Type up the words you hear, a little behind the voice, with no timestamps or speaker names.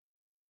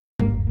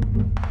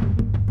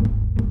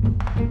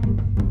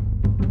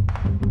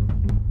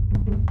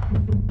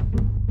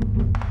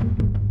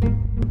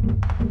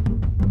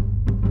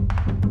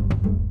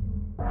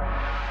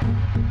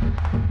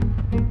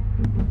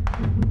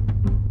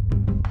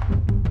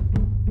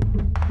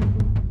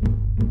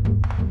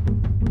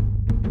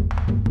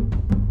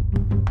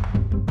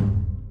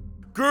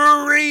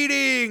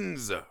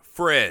Greetings,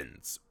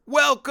 friends.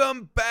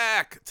 Welcome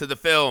back to the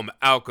Film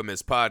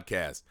Alchemist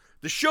Podcast,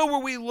 the show where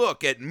we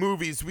look at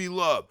movies we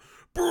love,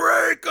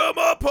 break them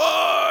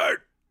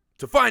apart,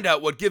 to find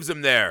out what gives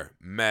them their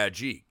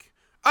magique.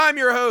 I'm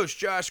your host,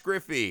 Josh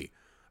Griffey,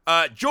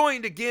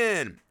 joined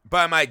again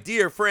by my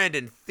dear friend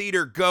and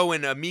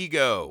theater-going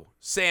amigo,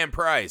 Sam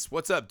Price.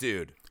 What's up,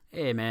 dude?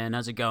 Hey, man.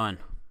 How's it going?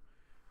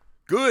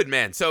 Good,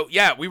 man. So,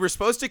 yeah, we were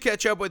supposed to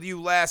catch up with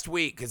you last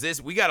week because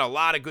we got a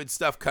lot of good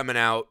stuff coming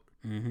out.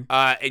 Mm-hmm.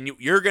 And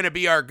you're going to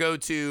be our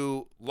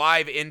go-to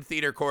live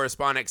in-theater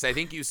correspondent because I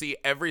think you see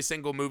every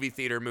single movie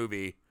theater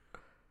movie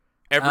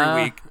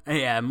every week.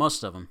 Yeah,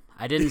 most of them.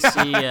 I didn't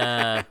see...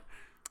 Actually,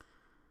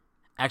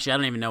 I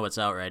don't even know what's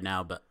out right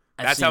now, but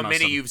That's how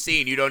many you've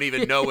seen. You don't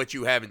even know what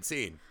you haven't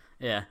seen.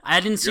 Yeah, I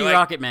didn't see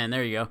Rocket Man.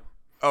 There you go.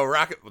 Oh,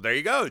 Rocket... Well, there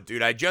you go,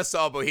 dude. I just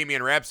saw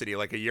Bohemian Rhapsody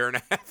like a year and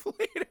a half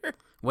later.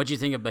 What'd you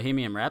think of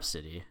Bohemian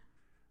Rhapsody?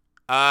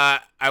 I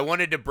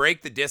wanted to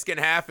break the disc in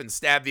half and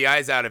stab the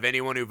eyes out of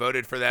anyone who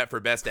voted for that for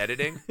best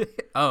editing.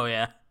 Oh,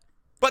 yeah.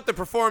 But the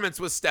performance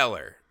was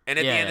stellar. And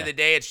at the end of the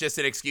day, it's just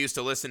an excuse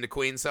to listen to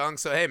Queen songs.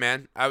 So, hey,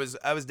 man, I was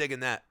digging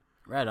that.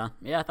 Right on.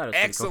 Yeah, I thought it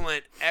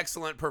was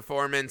excellent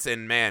performance.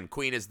 And, man,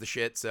 Queen is the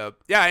shit. So,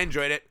 yeah, I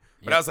enjoyed it.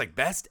 But I was like,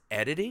 best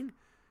editing?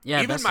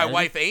 Yeah, even my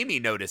wife, Amy,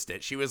 noticed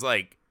it. She was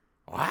like,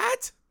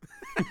 what?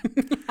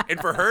 And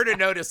for her to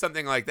notice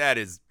something like that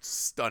is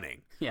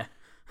stunning. Yeah.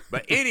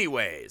 But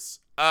anyways,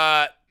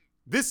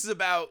 this is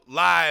about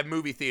live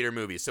movie theater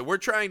movies. So we're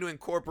trying to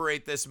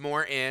incorporate this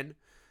more in.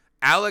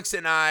 Alex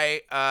and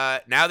I,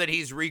 now that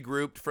he's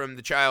regrouped from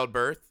the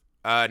childbirth,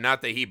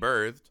 not that he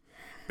birthed,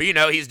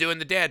 but he's doing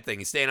the dad thing.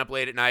 He's staying up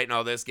late at night and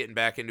all this, getting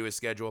back into his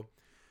schedule.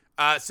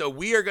 So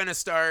we are going to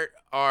start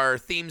our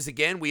themes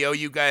again. We owe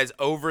you guys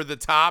Over the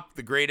Top,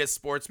 the greatest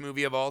sports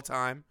movie of all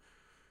time.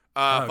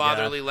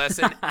 Fatherly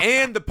Lesson,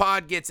 and the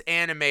pod gets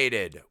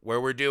animated,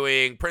 where we're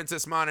doing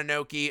Princess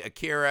Mononoke,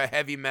 Akira,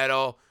 Heavy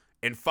Metal,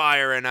 and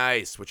Fire and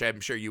Ice, which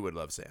I'm sure you would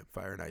love, Sam.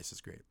 Fire and Ice is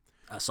great.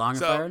 A Song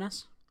of Fire and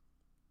Ice?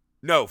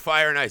 No,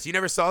 Fire and Ice. You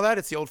never saw that?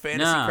 It's the old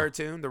fantasy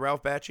cartoon, the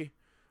Ralph Bakshi.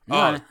 No,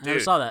 I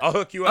never saw that. I'll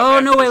hook you up. Oh,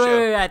 no,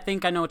 wait. I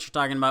think I know what you're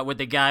talking about, with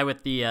the guy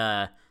with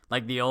the,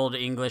 the old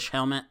English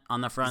helmet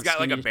on the front. He's got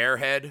like a bear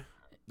head.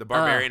 The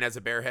barbarian has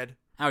a bear head.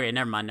 Okay,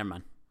 never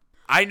mind.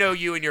 I know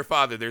you and your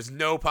father. There's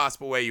no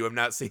possible way you have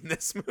not seen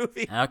this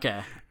movie.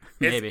 Okay,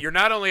 maybe. You're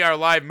not only our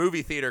live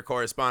movie theater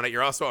correspondent,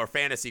 you're also our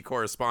fantasy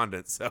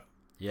correspondent. So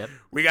yep,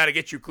 we got to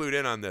get you clued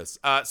in on this.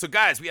 So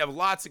guys, we have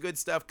lots of good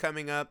stuff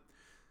coming up.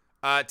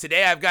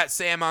 Today I've got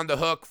Sam on the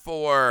hook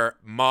for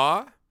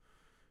Ma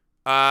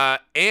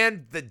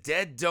and The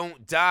Dead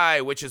Don't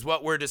Die, which is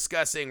what we're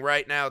discussing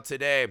right now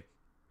today.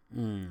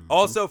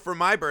 Also, for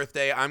my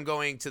birthday, I'm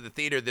going to the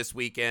theater this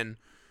weekend.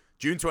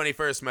 June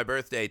 21st, my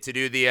birthday, to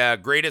do the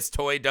greatest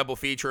toy double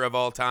feature of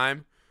all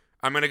time.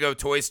 I'm going to go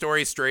Toy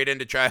Story straight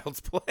into Child's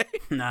Play.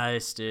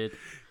 Nice, dude.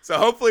 So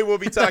hopefully we'll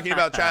be talking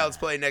about Child's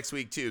Play next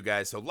week too,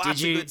 guys. So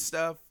lots of good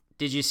stuff.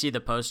 Did you see the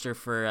poster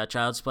for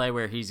Child's Play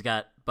where he's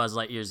got Buzz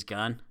Lightyear's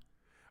gun?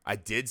 I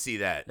did see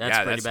that. That's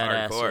pretty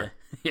badass. Hardcore.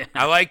 Yeah.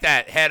 I like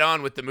that head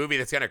on with the movie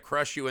that's going to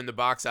crush you in the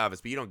box office,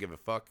 but you don't give a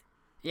fuck.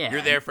 Yeah.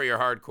 You're there for your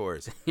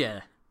hardcores.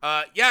 Yeah.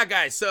 Yeah,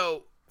 guys.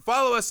 So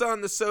follow us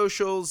on the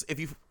socials. If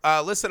you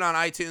listen on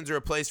iTunes or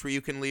a place where you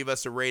can leave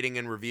us a rating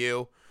and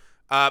review,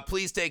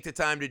 please take the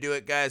time to do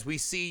it, guys. We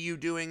see you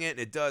doing it, and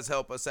it does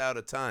help us out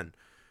a ton.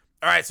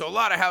 All right, so a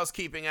lot of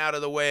housekeeping out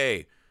of the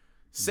way.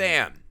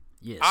 Sam,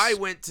 yes. I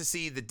went to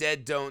see The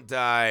Dead Don't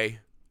Die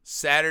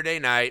Saturday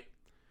night.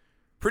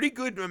 Pretty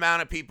good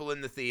amount of people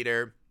in the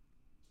theater.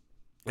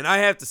 And I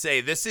have to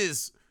say, this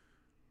is...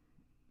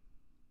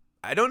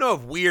 I don't know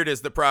if weird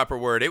is the proper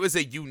word. It was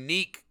a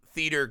unique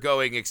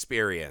theater-going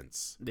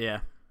experience. Yeah.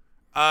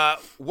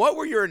 What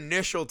were your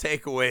initial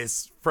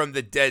takeaways from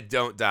The Dead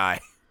Don't Die?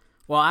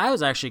 Well, I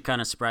was actually kind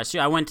of surprised too.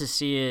 I went to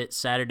see it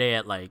Saturday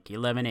at like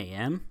 11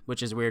 a.m.,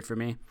 which is weird for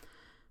me.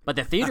 But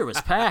the theater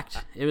was packed.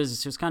 It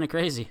was kind of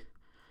crazy.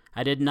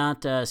 I did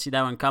not see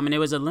that one coming. It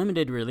was a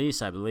limited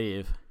release, I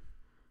believe.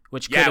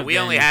 We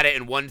only had it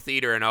in one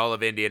theater in all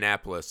of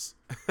Indianapolis.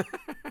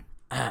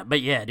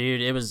 But yeah,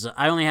 dude, it was.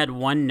 I only had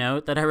one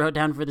note that I wrote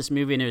down for this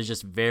movie, and it was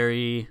just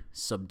very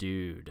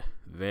subdued.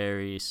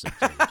 Very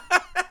subdued.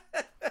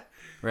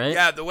 Right?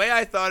 Yeah, the way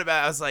I thought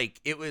about it, I was like,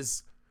 it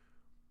was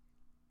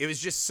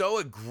just so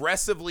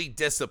aggressively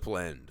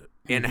disciplined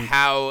in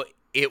how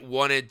it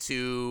wanted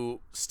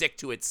to stick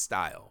to its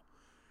style.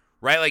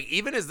 Right? Like,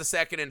 even as the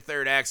second and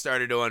third act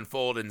started to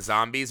unfold and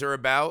zombies are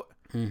about,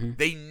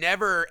 they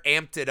never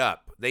amped it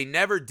up. They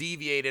never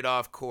deviated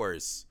off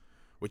course,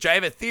 which I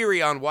have a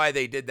theory on why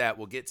they did that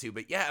we'll get to.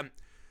 But yeah,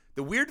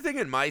 the weird thing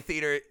in my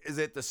theater is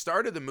at the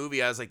start of the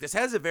movie, I was like, this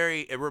has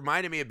it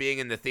reminded me of being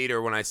in the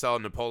theater when I saw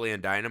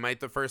Napoleon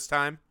Dynamite the first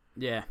time.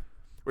 Yeah.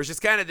 Where it's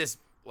just kind of this,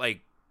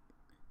 like,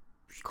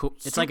 cool.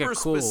 It's super like a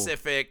cool,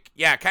 specific,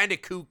 yeah, kind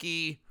of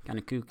kooky.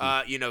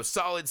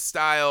 Solid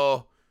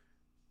style,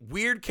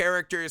 weird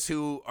characters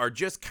who are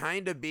just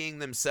kind of being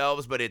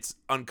themselves, but it's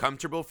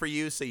uncomfortable for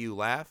you, so you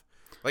laugh.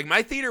 Like,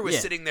 my theater was Yeah.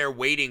 sitting there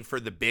waiting for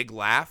the big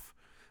laugh.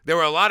 There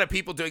were a lot of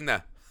people doing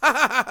the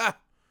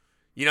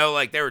you know,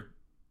 like they were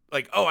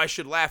like, oh, I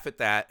should laugh at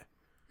that.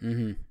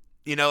 Mm-hmm.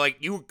 You know, like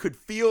you could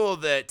feel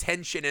the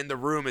tension in the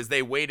room as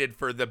they waited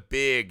for the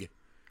big,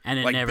 And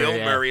it like, never, Bill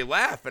Murray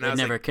laugh. And I it was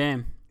never like,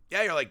 came.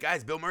 yeah, you're like,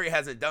 guys, Bill Murray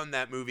hasn't done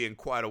that movie in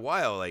quite a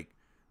while. Like,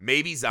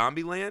 maybe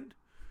Zombieland?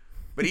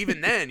 But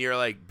even then, you're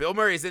like, Bill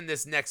Murray's in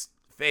this next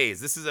phase.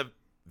 This is a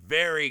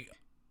very,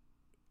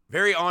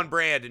 very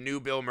on-brand new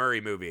Bill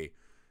Murray movie.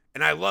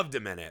 And I loved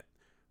him in it.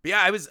 But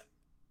yeah,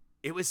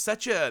 it was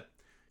such a,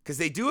 because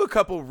they do a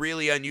couple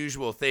really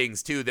unusual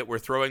things, too, that were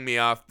throwing me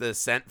off the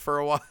scent for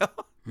a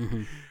while.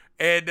 Mm-hmm.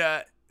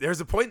 And there's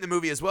a point in the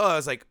movie as well, I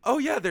was like, oh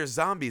yeah, there's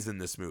zombies in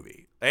this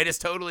movie. I just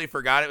totally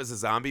forgot it was a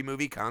zombie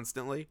movie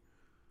constantly.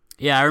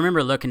 Yeah, I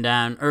remember looking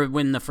down, or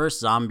when the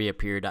first zombie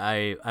appeared,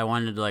 I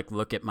wanted to like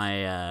look at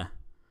my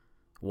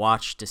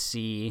watch to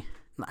see.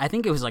 I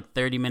think it was like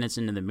 30 minutes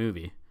into the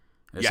movie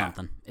or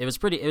something. It was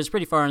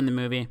pretty far in the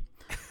movie.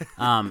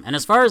 And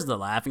as far as the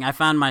laughing, I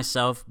found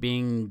myself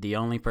being the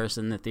only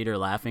person in the theater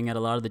laughing at a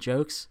lot of the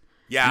jokes.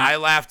 Yeah, I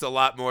laughed a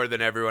lot more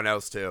than everyone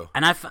else too.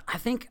 And I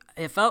think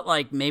it felt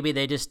like maybe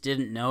they just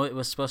didn't know it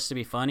was supposed to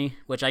be funny,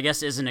 which I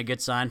guess isn't a good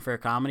sign for a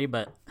comedy,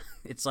 but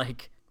it's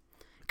like,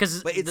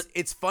 because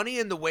it's funny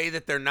in the way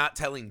that they're not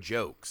telling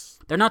jokes.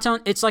 they're not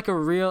telling. It's like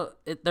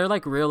they're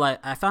like real life.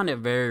 I found it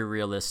very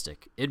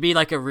realistic. It'd be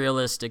like a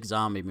realistic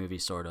zombie movie,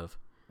 sort of.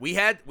 We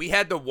had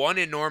the one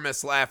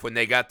enormous laugh when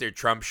they got their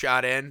Trump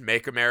shot in,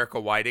 "Make America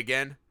White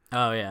Again."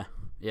 Oh yeah,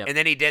 yeah. And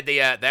then he did the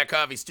that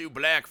coffee's too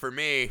black for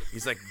me.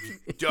 He's like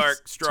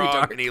dark, strong,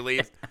 dark. and he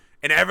leaves.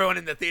 And everyone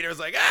in the theater was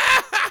like,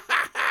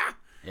 ah!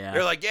 Yeah.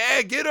 They're like,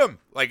 yeah, get him.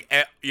 Like,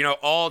 you know,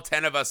 all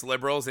 10 of us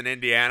liberals in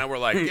Indiana were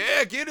like,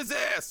 yeah, get his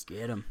ass.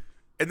 Get him.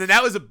 And then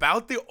that was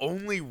about the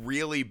only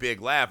really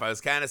big laugh. I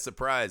was kind of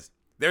surprised.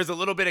 There's a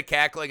little bit of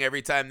cackling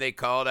every time they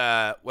called,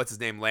 what's his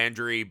name,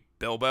 Landry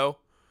Bilbo.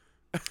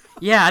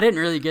 Yeah, I didn't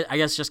really get. I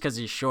guess just because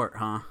he's short,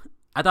 huh?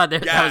 I thought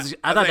that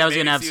was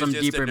gonna have some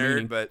deeper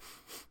meaning. But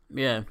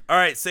yeah. all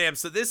right, Sam.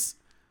 So this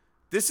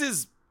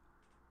is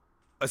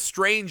a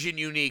strange and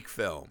unique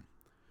film.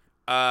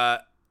 I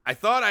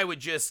thought I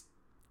would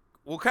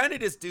we'll kind of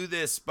just do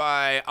this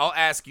by, I'll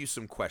ask you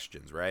some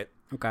questions, right?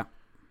 Okay. All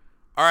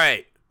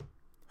right.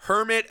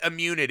 Hermit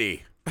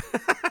immunity.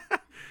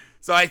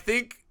 So I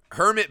think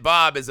Hermit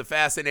Bob is a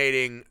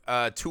fascinating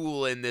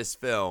tool in this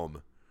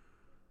film.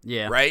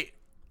 Yeah. Right?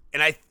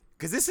 And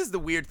because this is the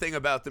weird thing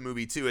about the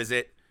movie too, is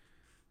it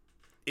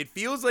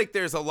feels like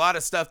there's a lot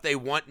of stuff they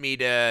want me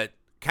to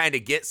kind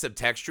of get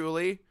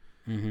subtextually,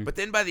 but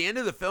then by the end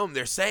of the film,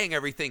 they're saying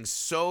everything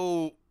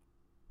so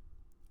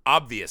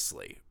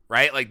obviously,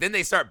 right? Like then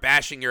they start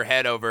bashing your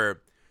head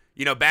over,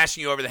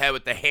 bashing you over the head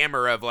with the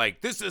hammer of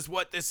like, this is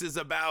what this is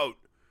about.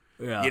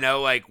 Yeah.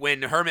 Like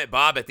when Hermit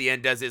Bob at the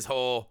end does his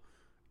whole,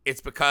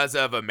 it's because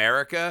of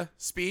America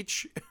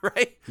speech,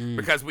 right?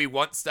 Because we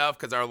want stuff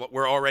because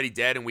we're already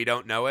dead and we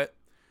don't know it.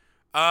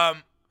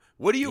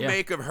 What do you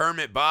make of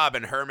Hermit Bob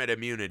and Hermit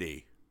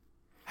immunity?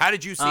 How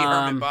did you see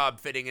Hermit Bob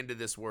fitting into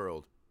this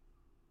world?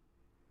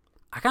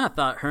 I kind of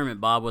thought Hermit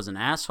Bob was an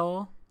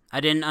asshole. I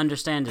didn't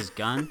understand his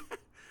gun.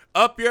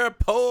 Up your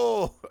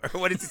pole. Or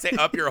what did he say?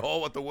 Up your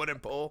hole with the wooden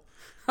pole?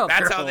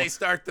 That's how they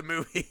start the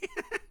movie.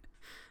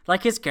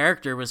 Like his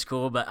character was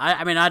cool, but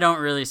I mean, I don't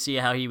really see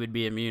how he would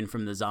be immune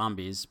from the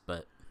zombies,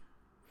 but.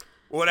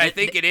 What I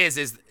think it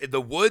is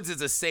the woods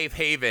is a safe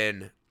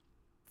haven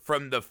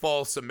from the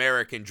false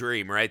American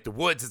dream, right? The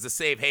woods is a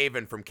safe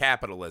haven from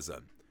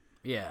capitalism.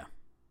 Yeah.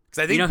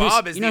 Because I think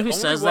Bob is the only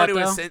one who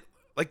is sent.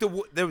 Like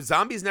the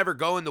zombies never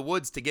go in the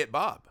woods to get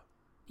Bob.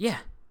 Yeah.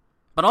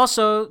 But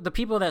also, the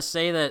people that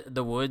say that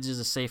the woods is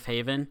a safe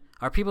haven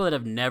are people that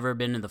have never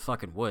been in the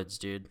fucking woods,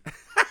 dude.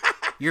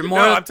 You're more.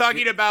 No, I'm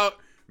talking about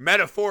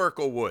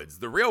metaphorical woods.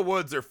 The real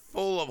woods are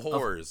full of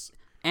horrors.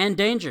 And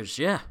dangers,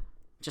 yeah.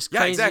 Just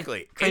crazy. Yeah,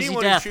 exactly. Crazy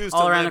Anyone death who chooses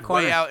all to around live the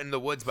corner. way out in the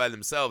woods by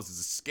themselves is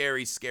a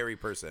scary, scary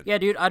person. Yeah,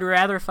 dude, I'd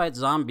rather fight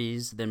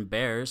zombies than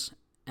bears,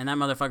 and that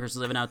motherfucker's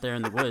living out there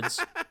in the woods.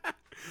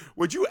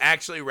 Would you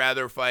actually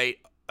rather fight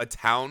a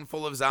town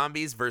full of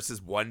zombies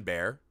versus one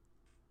bear?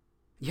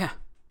 Yeah.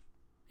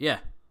 Yeah.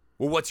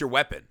 Well, what's your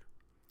weapon?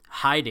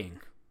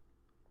 Hiding.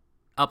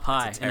 Up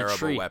high It's a in a terrible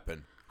tree.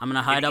 weapon. I'm going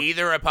to hide in up.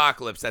 either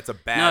apocalypse, that's a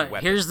bad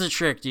weapon. Here's the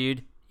trick,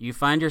 dude. You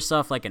find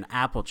yourself like an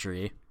apple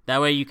tree.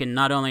 That way you can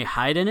not only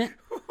hide in it,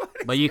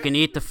 but you can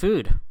eat the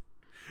food.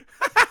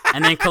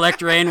 And then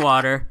collect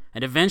rainwater,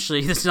 and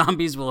eventually the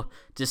zombies will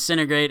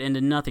disintegrate into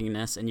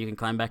nothingness, and you can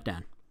climb back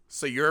down.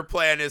 So your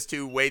plan is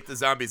to wait the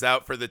zombies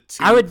out for the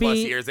 2+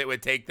 years it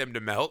would take them to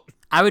melt?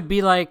 I would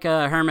be like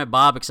Hermit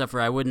Bob, except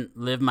for I wouldn't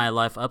live my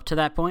life up to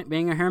that point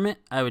being a hermit.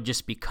 I would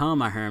just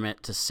become a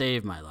hermit to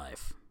save my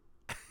life.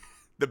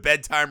 The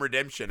bedtime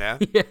redemption, huh?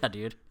 Yeah,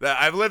 dude.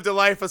 I've lived a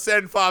life of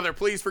sin, Father.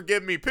 Please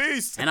forgive me.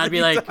 Peace. And I'd be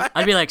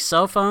like,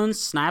 cell phones,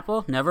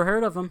 Snapple, never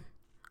heard of them.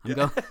 I'm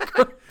going.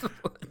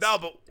 No,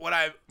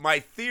 but my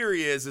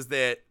theory is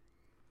that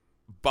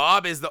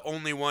Bob is the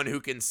only one who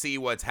can see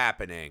what's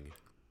happening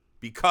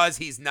because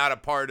he's not a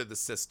part of the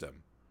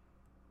system.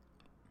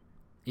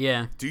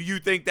 Yeah. Do you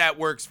think that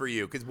works for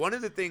you? Because one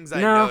of the things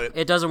I No, know,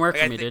 it doesn't work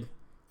for me, dude.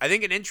 I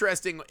think an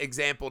interesting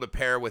example to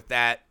pair with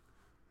that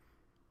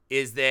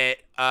is that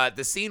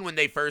the scene when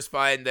they first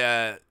find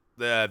the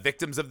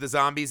victims of the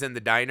zombies in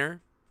the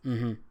diner,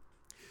 Mm-hmm.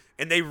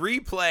 and they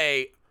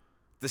replay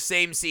the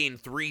same scene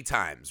 3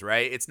 times,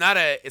 right? It's not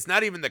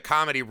even the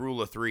comedy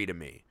rule of 3 to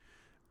me.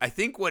 I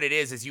think what it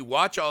is you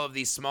watch all of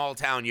these small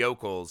town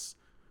yokels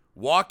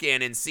walk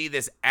in and see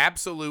this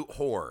absolute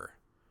horror.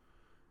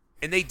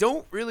 And they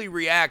don't really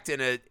react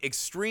in an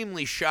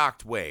extremely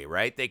shocked way,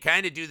 right? They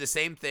kind of do the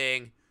same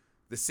thing,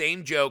 the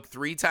same joke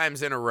 3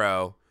 times in a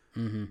row.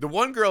 Mm-hmm. The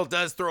one girl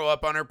does throw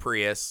up on her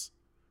Prius,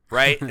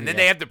 right? And then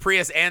they have the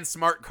Prius and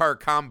smart car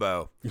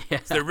combo. Yeah.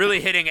 So they're really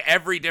hitting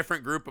every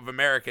different group of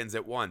Americans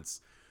at once.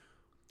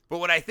 But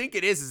what I think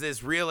it is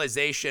this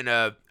realization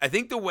of, I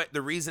think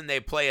the reason they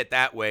play it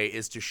that way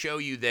is to show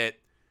you that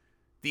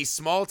these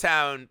small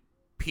town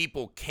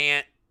people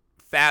can't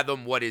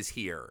fathom what is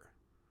here.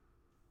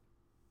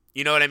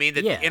 You know what I mean?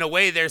 That in a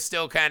way, they're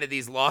still kind of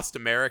these lost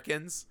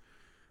Americans.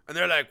 And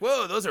they're like,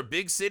 whoa, those are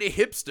big city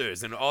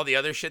hipsters and all the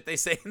other shit they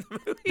say in the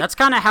movie. That's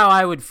kind of how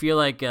I would feel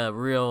like a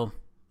real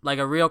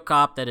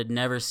cop that had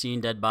never seen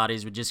dead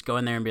bodies would just go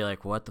in there and be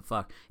like, what the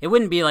fuck? It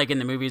wouldn't be like in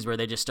the movies where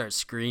they just start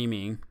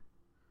screaming.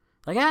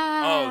 Like,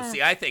 ah. Oh,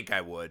 see, I think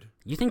I would.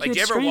 You think like, you'd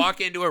you ever scream?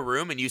 walk into a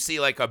room and you see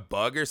like a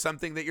bug or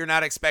something that you're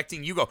not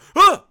expecting? You go,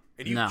 ah!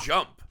 And you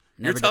jump.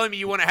 You're telling me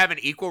you want to have an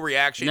equal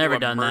reaction to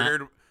a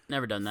murdered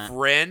Never done that.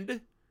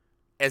 friend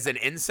as an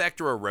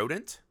insect or a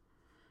rodent?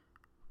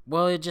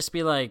 Well, it'd just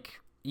be like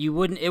it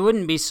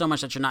wouldn't be so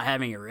much that you're not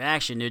having a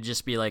reaction. It'd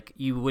just be like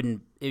it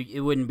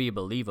wouldn't be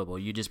believable.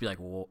 You'd just be like,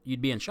 well,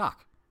 you'd be in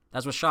shock.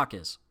 That's what shock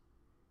is.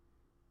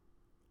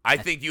 I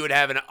think you would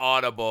have an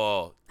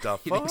audible, the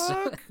fuck?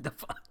 So? The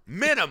fuck?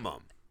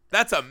 Minimum.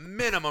 That's a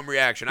minimum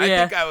reaction. I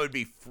think I would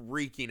be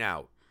freaking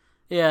out.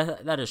 Yeah,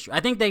 that is true. I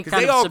think they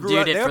kind they of all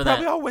subdued it for They that.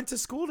 probably all went to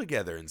school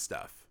together and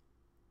stuff.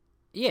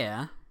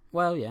 Yeah.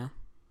 Well, yeah.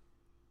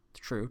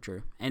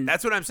 True. And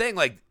that's what I'm saying.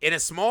 Like, in a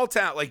small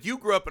town, like you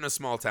grew up in a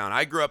small town.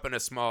 I grew up in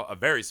a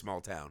very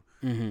small town.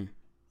 Mm-hmm.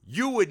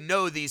 You would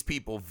know these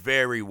people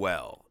very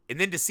well. And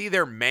then to see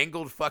their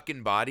mangled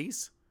fucking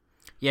bodies.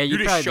 Yeah, you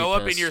just show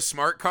up in your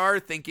smart car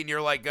thinking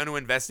you're like going to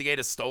investigate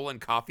a stolen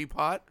coffee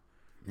pot.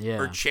 Yeah.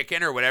 Or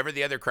chicken or whatever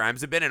the other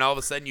crimes have been. And all of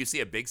a sudden you see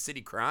a big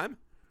city crime.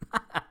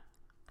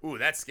 Ooh,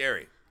 that's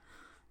scary.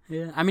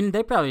 Yeah. I mean,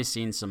 they've probably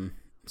seen some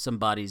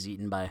bodies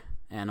eaten by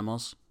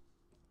animals.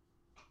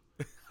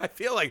 I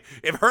feel like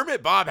if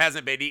Hermit Bob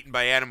hasn't been eaten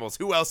by animals,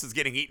 who else is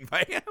getting eaten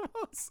by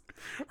animals?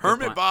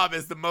 Hermit Bob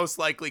is the most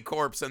likely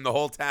corpse in the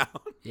whole town.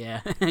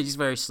 Yeah, he's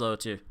very slow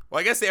too. Well,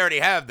 I guess they already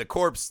have the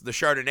corpse, the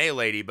Chardonnay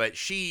lady, but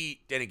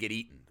she didn't get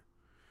eaten.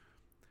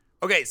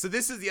 Okay, so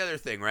this is the other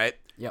thing, right?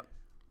 Yep.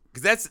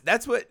 Because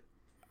that's what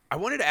I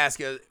wanted to ask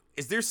you.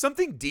 Is there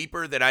something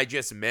deeper that I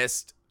just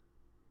missed?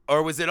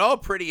 Or was it all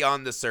pretty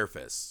on the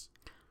surface?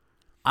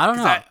 I don't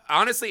know.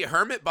 Honestly,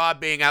 Hermit Bob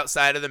being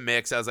outside of the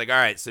mix, I was like, all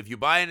right, so if you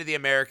buy into the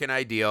American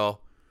ideal,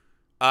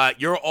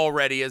 you're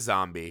already a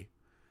zombie.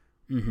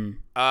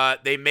 Mm-hmm.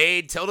 They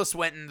made Tilda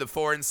Swinton, the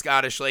foreign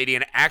Scottish lady,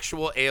 an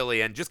actual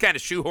alien. Just kind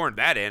of shoehorned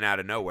that in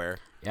out of nowhere.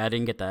 Yeah, I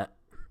didn't get that.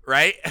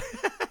 Right?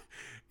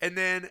 And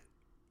then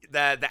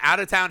the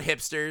out-of-town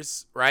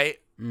hipsters, right?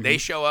 Mm-hmm. They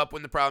show up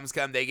when the problems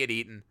come. They get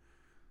eaten.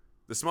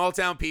 The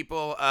small-town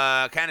people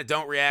kind of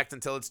don't react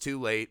until it's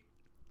too late.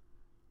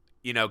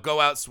 You know, go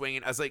out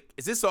swinging. I was like,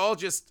 is this all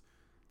just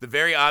the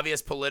very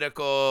obvious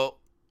political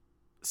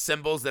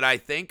symbols that I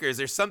think, or is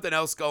there something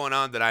else going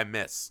on that I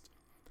missed?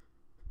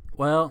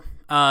 Well,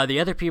 the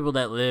other people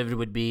that lived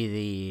would be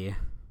the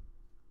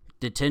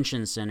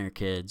detention center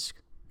kids.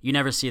 You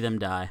never see them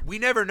die. We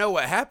never know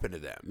what happened to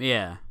them.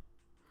 Yeah.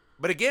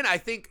 But again, I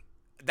think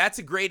that's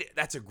a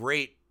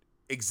great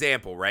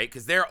example, right?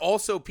 Because they're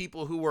also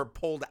people who were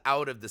pulled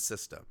out of the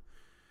system.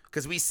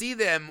 Because we see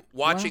them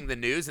watching the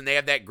news, and they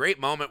have that great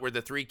moment where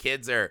the 3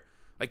 kids are,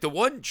 like, the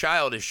one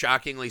child is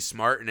shockingly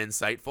smart and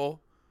insightful,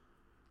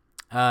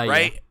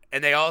 right? Yeah.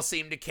 And they all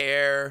seem to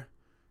care.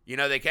 You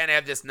know, they kind of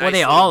have this nice. Well,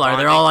 they all are.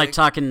 They're all like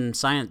talking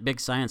talking big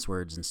science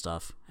words and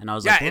stuff. And I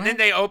was like, and then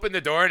they open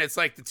the door, and it's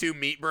like the 2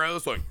 meat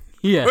bros, like,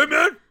 yeah. Hey,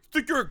 man,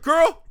 think you're a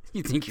girl?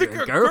 You think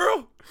you're a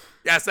girl?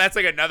 Yeah, so that's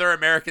like another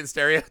American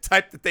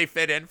stereotype that they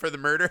fit in for the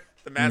murder,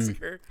 the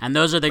massacre. And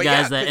those are the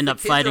guys that end up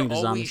fighting the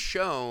zombies. zombies. Always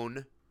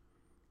shown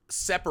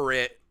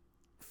separate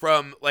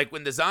from, like,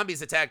 when the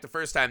zombies attack the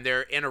first time,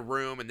 they're in a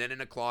room and then in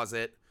a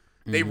closet.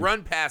 They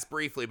run past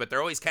briefly, but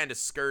they're always kind of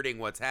skirting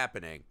what's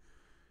happening.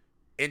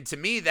 And to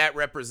me, that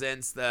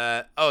represents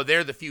they're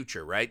the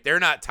future, right?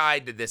 They're not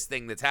tied to this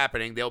thing that's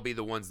happening. They'll be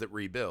the ones that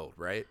rebuild,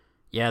 right?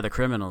 Yeah, the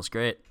criminals,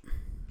 great.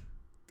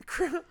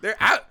 They're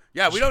out.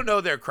 Yeah, we don't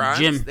know their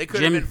crimes. They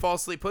could have been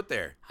falsely put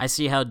there. I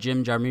see how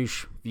Jim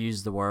Jarmusch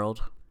views the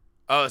world.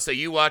 Oh, so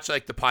you watch,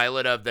 like, the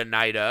pilot of The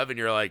Night Of, and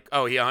you're like,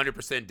 oh, he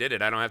 100% did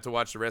it. I don't have to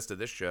watch the rest of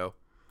this show.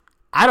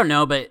 I don't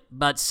know,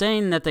 but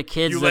saying that the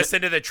kids... You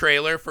listen to the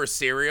trailer for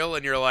Serial,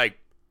 and you're like,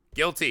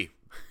 guilty.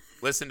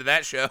 Listen to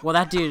that show. Well,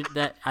 that dude,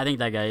 I think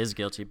that guy is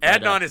guilty.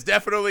 But, Adnan is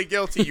definitely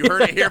guilty. You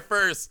heard it here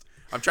first.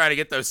 I'm trying to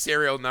get those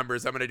serial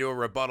numbers. I'm going to do a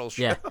rebuttal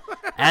show. Yeah.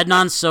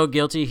 Adnan's so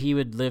guilty, he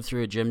would live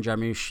through a Jim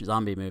Jarmusch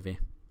zombie movie.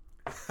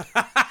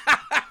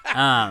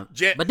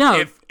 But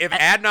no. If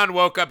Adnan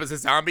woke up as a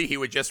zombie, he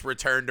would just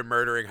return to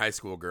murdering high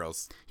school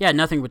girls. Yeah,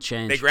 nothing would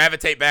change. They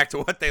gravitate back to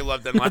what they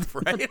loved in life,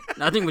 right?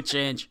 Nothing would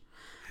change.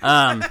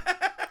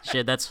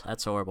 Shit,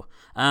 that's horrible.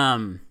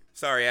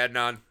 Sorry,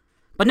 Adnan.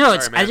 But no,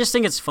 Sorry, I just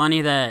think it's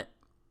funny that,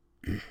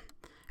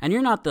 and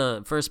you're not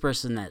the first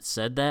person that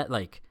said that.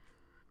 Like,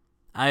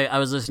 I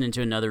was listening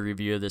to another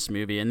review of this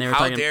movie, and they were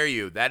talking. How dare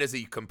you? That is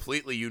a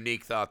completely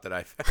unique thought that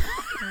I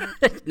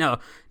found. No,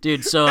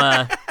 dude.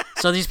 So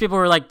these people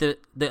were like the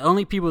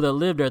only people that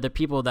lived are the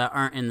people that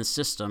aren't in the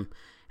system,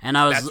 and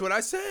I was. That's what I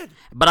said.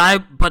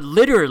 But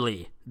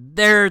literally,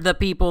 they're the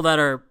people that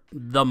are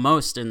the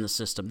most in the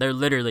system. They're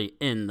literally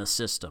in the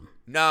system.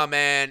 No,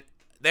 man.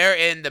 They're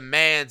in the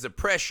man's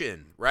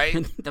oppression,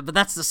 right? But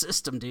that's the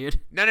system, dude.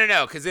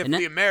 No. Because if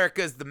the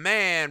America's the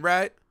man,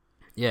 right?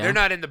 Yeah. They're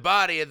not in the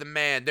body of the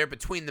man. They're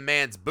between the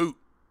man's boot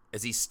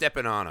as he's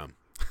stepping on them.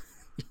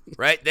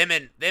 Right? Them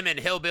and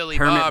Hillbilly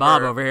Hermit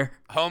Bob over here.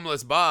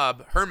 Homeless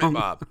Bob. Hermit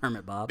Bob.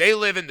 Hermit Bob. They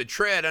live in the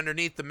tread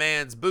underneath the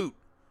man's boot.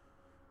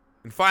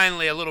 And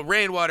finally, a little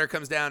rainwater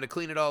comes down to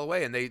clean it all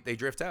away, and they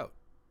drift out.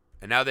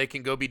 And now they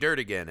can go be dirt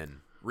again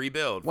and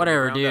rebuild.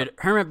 Whatever, dude. Up.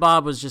 Hermit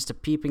Bob was just a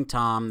peeping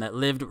Tom that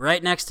lived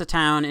right next to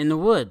town in the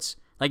woods.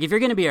 Like, if you're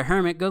going to be a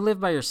hermit, go live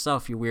by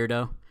yourself, you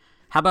weirdo.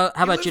 How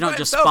about you don't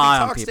just spy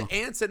on people? He talks to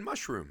ants and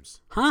mushrooms.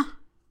 Huh?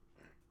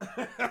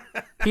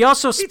 He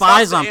also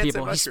spies on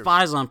people. He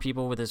spies on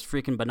people with his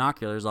freaking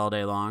binoculars all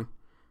day long.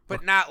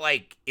 But not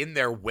like in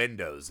their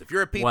windows. If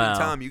you're a peeping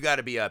Tom, you got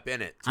to be up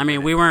in it. I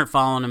mean, we weren't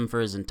following him for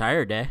his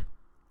entire day.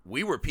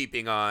 We were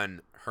peeping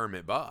on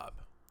Hermit Bob.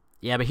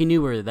 Yeah, but he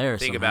knew we were there.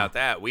 Think somehow. about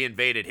that. We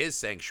invaded his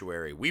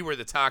sanctuary. We were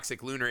the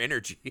toxic lunar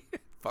energy,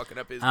 fucking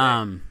up his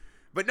day.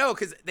 But no,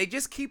 because they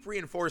just keep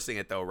reinforcing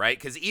it, though, right?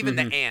 Because even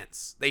the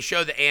ants, they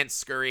show the ants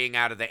scurrying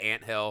out of the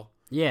anthill.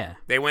 Yeah.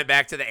 They went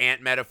back to the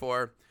ant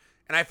metaphor.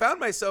 And I found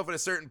myself at a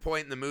certain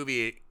point in the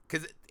movie,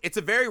 because it's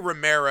a very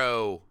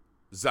Romero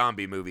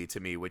zombie movie to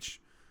me,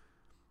 which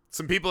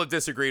some people have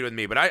disagreed with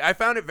me, but I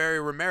found it very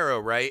Romero,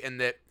 right?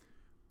 And that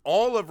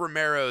all of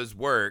Romero's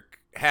work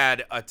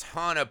had a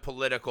ton of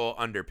political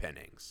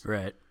underpinnings.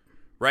 Right.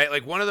 Right?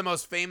 Like one of the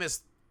most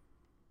famous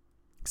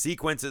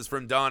sequences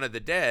from Dawn of the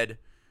Dead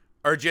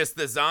are just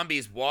the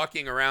zombies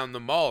walking around the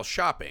mall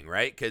shopping,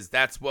 right? Because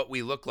that's what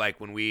we look like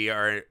when we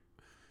are,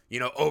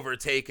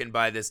 overtaken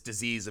by this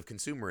disease of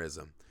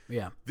consumerism.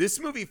 Yeah. This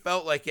movie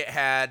felt like it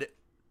had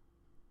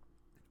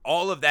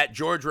all of that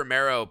George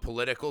Romero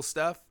political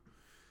stuff,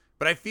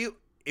 but I feel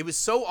it was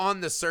so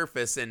on the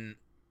surface and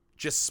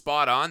just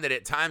spot on that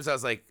at times I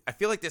was like, I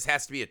feel like this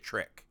has to be a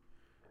trick.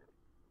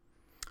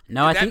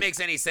 No, if that makes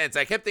any sense.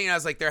 I kept thinking, I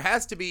was like, there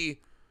has to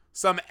be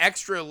some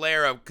extra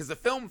layer of, because the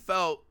film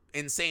felt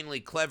insanely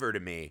clever to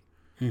me.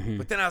 Mm-hmm.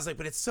 But then I was like,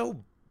 but it's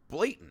so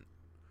blatant.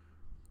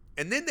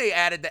 And then they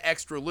added the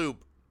extra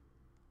loop.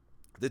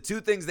 The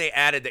two things they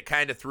added that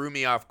kind of threw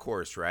me off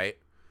course, right?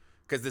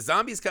 Because the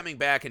zombies coming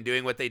back and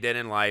doing what they did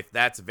in life,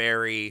 that's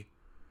very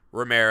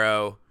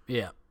Romero.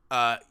 Yeah.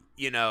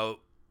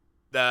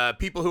 The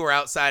people who are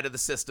outside of the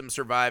system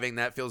surviving,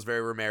 that feels very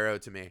Romero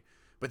to me.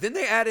 But then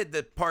they added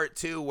the part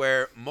 2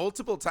 where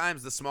multiple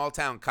times the small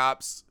town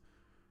cops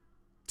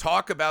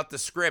talk about the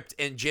script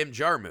in Jim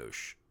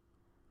Jarmusch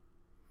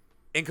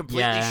and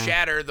completely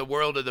shatter the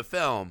world of the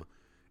film.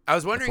 I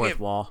was wondering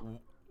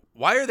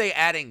why are they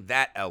adding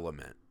that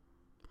element?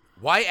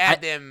 Why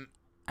add them?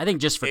 I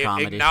think just for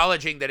comedy,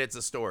 acknowledging that it's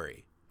a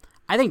story.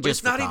 I think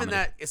it's not even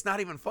that. It's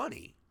not even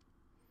funny.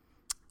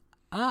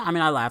 I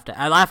mean, I laughed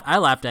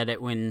at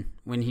it when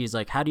he's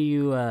like, "How do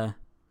you?"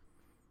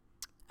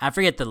 I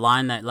forget the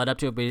line that led up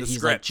to it, but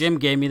he's like, "Jim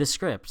gave me the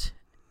script.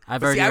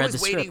 I've already read the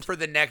script." I was waiting for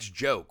the next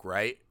joke,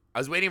 right? I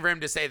was waiting for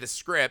him to say the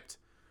script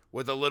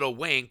with a little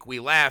wink. We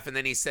laugh, and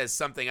then he says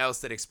something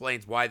else that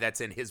explains why that's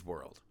in his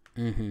world.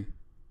 Mm-hmm.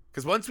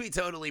 Because once we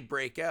totally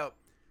break out,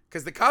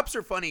 because the cops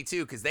are funny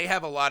too, because they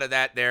have a lot of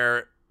that.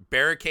 They're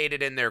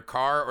barricaded in their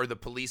car or the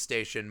police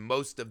station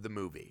most of the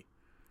movie.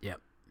 Yep.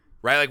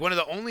 Right? Like one of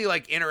the only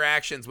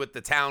interactions with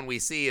the town we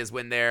see is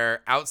when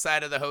they're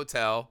outside of the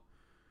hotel,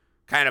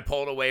 kind of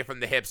pulled away from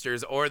the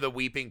hipsters or the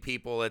weeping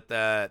people at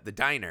the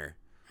diner.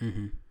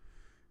 Mm-hmm.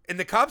 And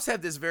the cops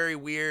have this very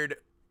weird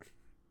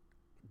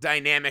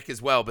dynamic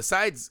as well.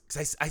 Besides,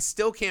 'cause I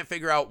still can't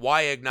figure out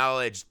why I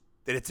acknowledge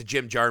that it's a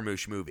Jim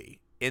Jarmusch movie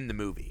in the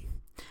movie.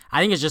 I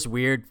think it's just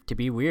weird to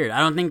be weird. I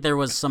don't think there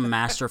was some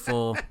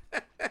masterful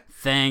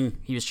thing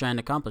he was trying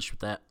to accomplish with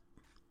that.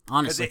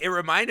 Honestly. It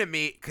reminded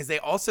me, because they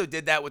also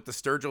did that with the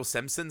Sturgill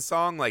Simpson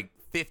song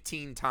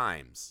 15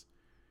 times.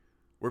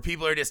 Where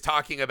people are just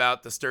talking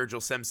about the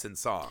Sturgill Simpson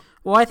song.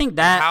 Well, I think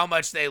that how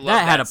much they love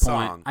that had a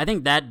song. point. I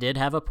think that did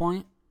have a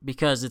point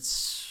because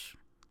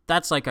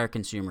that's like our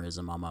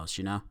consumerism almost,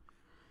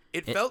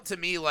 It felt to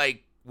me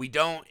like we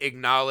don't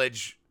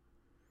acknowledge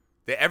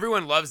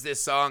Everyone loves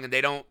this song and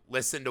they don't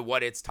listen to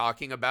what it's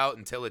talking about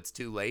until it's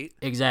too late.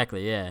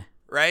 Exactly, yeah.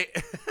 Right?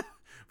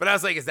 But I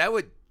was like, is that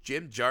what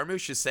Jim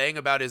Jarmusch is saying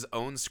about his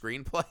own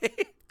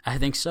screenplay? I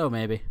think so,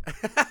 maybe.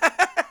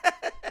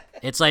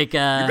 It's like... you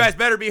guys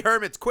better be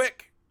hermits,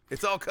 quick.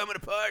 It's all coming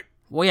apart.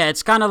 Well, yeah,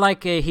 it's kind of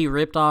like he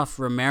ripped off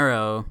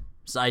Romero's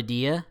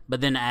idea, but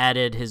then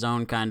added his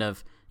own kind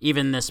of...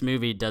 Even this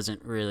movie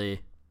doesn't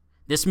really...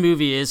 This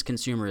movie is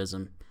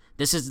consumerism.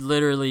 This is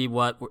literally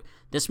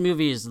this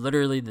movie is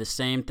literally the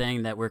same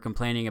thing that we're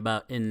complaining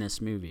about in this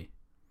movie.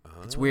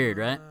 It's weird,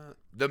 right?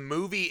 The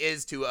movie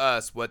is to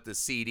us what the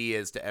CD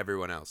is to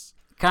everyone else.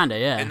 Kinda,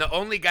 yeah. And the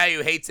only guy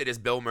who hates it is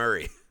Bill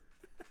Murray.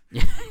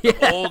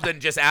 Yeah. Old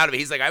and just out of it.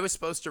 He's like, I was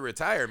supposed to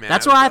retire, man.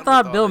 That's why I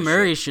thought Bill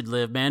Murray should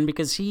live, man,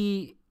 because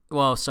he...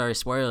 Well, sorry,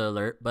 spoiler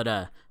alert,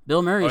 but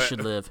Bill Murray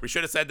should live. We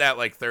should have said that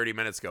like 30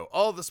 minutes ago.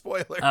 All the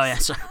spoilers. Oh, yeah,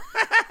 sorry.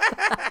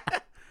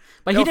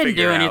 But he didn't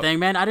do anything,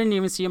 man. I didn't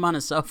even see him on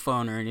his cell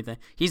phone or anything.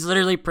 He's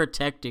literally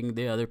protecting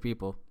the other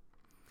people.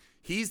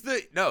 He's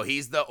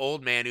the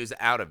old man who's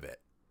out of it,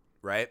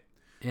 right?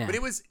 Yeah. But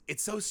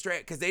it's so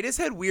strange because they just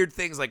had weird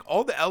things. Like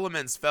all the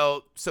elements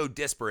felt so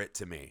disparate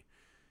to me.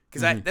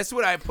 Because that's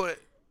what I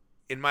put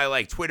in my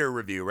like Twitter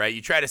review, right?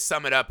 You try to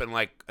sum it up in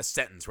like a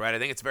sentence, right? I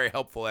think it's a very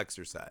helpful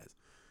exercise.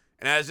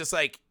 And I was just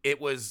like,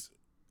 it was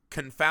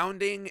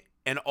confounding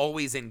and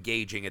always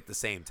engaging at the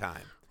same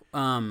time.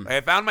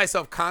 I found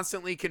myself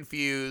constantly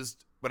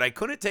confused, but I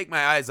couldn't take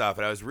my eyes off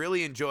it. I was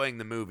really enjoying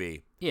the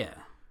movie. Yeah.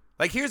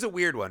 Like, here's a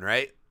weird one,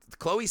 right?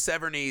 Chloe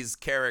Sevigny's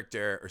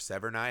character, or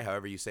Sevigny,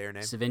 however you say her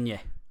name.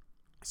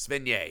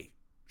 Sevigny.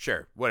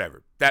 Sure,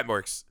 whatever. That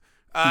works.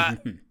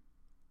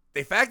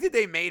 The fact that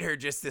they made her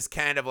just this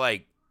kind of,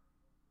 like,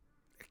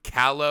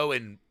 callow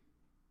and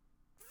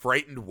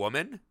frightened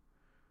woman,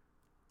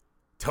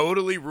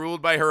 totally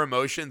ruled by her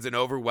emotions and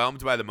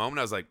overwhelmed by the moment,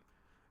 I was like,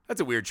 that's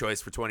a weird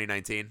choice for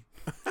 2019.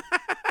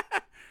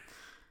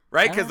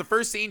 Right? Because the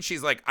first scene,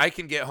 she's like, I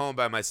can get home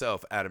by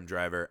myself, Adam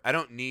Driver. I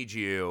don't need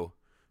you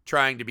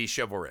trying to be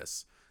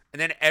chivalrous. And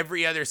then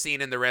every other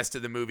scene in the rest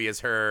of the movie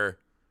is her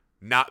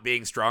not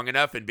being strong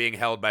enough and being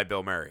held by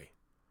Bill Murray.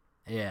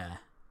 Yeah.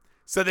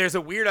 So there's a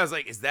weird, I was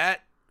like, is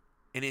that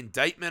an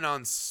indictment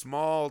on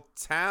small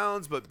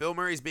towns, but Bill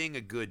Murray's being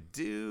a good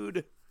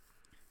dude?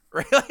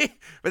 Really?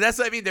 But that's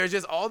what I mean. There's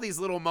just all these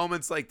little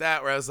moments like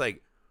that where I was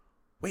like,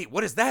 wait,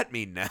 what does that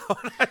mean now?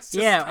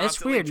 Yeah,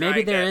 it's weird.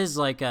 Maybe there is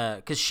like a...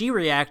 Because she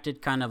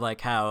reacted kind of like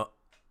how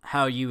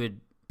you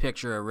would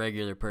picture a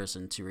regular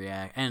person to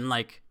react. And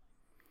like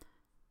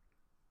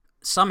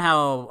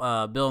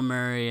somehow Bill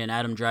Murray and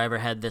Adam Driver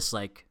had this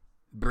like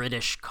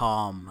British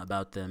calm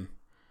about them.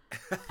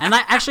 And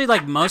I actually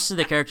like most of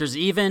the characters,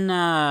 even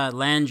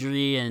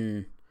Landry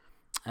and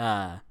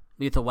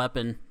Lethal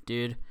Weapon,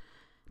 dude.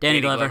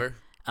 Danny Glover.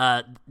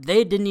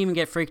 They didn't even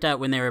get freaked out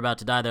when they were about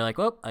to die. They're like,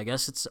 well, I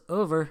guess it's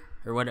over.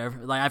 Or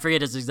whatever. Like, I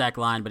forget his exact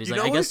line, but he's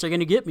like, I guess they're going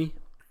to get me.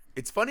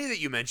 It's funny that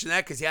you mentioned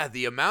that because, yeah,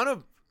 the amount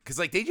of... Because,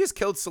 like, they just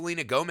killed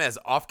Selena Gomez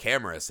off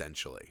camera,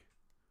 essentially.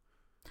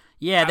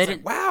 Yeah, they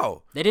didn't... Like,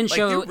 wow. They didn't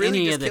show really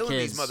any just of the killing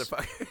kids. These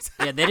motherfuckers.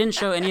 Yeah, they didn't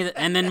show any of the...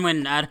 And then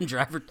when Adam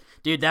Driver...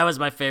 Dude, that was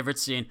my favorite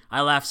scene.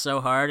 I laughed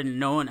so hard, and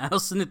no one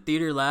else in the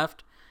theater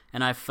laughed.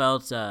 And I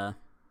felt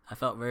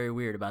very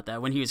weird about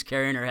that. When he was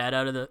carrying her head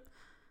out of the...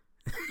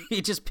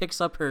 He just picks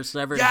up her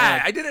severed head.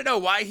 Yeah, I didn't know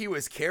why he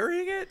was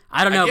carrying it.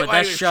 I don't know, but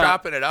that's he was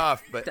chopping it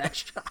off. But that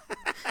shot.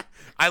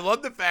 I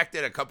love the fact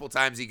that a couple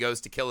times he goes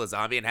to kill a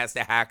zombie and has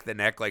to hack the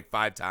neck like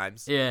 5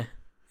 times. Yeah,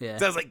 yeah.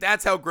 So I was like,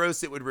 that's how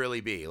gross it would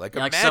really be. Like,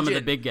 Yeah, like imagine some of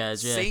the big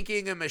guys, yeah.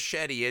 sinking a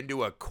machete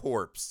into a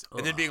corpse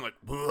and then being like,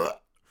 "Bleh."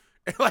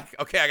 Like,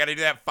 okay, I got to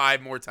do that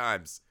 5 more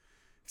times.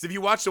 Because if you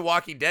watch The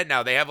Walking Dead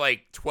now, they have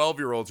like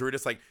 12-year-olds who are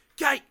just like,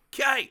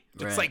 kite,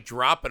 just like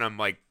dropping them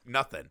like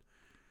nothing.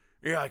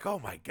 You're like, oh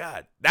my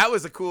God. That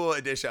was a cool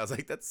addition. I was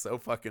like, that's so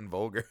fucking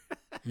vulgar.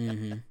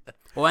 Mm-hmm.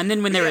 Well, and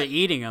then when they were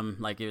eating them,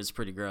 like, it was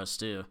pretty gross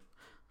too.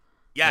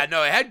 Yeah,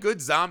 no, it had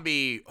good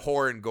zombie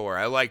horror and gore.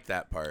 I liked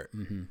that part.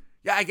 Mm-hmm.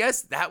 Yeah, I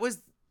guess that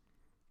was...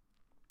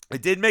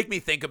 It did make me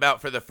think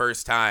about for the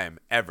first time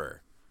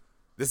ever.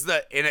 This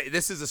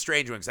is a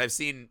strange one because I've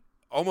seen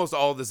almost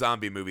all the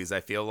zombie movies,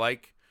 I feel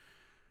like.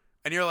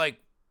 And you're like,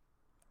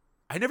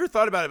 I never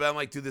thought about it, but I'm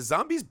like, do the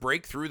zombies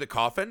break through the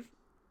coffin?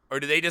 Or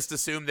do they just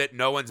assume that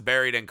no one's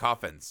buried in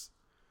coffins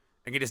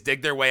and can just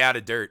dig their way out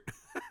of dirt?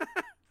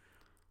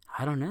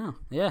 I don't know.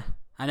 Yeah.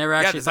 I never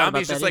actually thought about that. Yeah,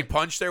 the zombies just like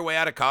punch their way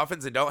out of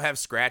coffins and don't have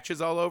scratches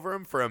all over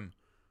them from,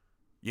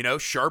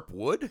 sharp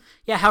wood?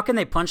 Yeah, how can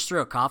they punch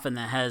through a coffin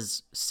that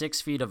has 6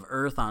 feet of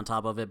earth on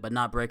top of it but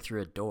not break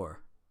through a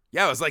door?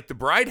 Yeah, it was like the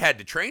bride had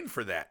to train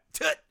for that.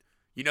 The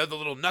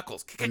little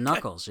knuckles. The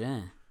knuckles,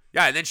 yeah.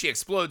 Yeah, and then she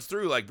explodes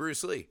through like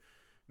Bruce Lee.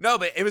 No,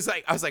 but it was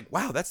like, I was like,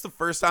 wow, that's the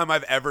first time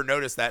I've ever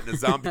noticed that in a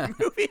zombie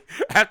movie.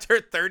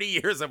 After 30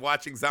 years of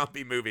watching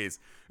zombie movies,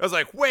 I was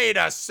like, wait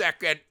a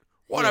second.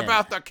 What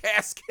about the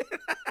casket?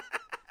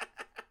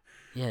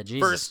 Yeah,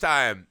 Jesus. First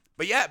time.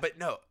 But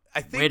no.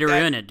 I think way to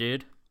ruin it,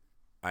 dude.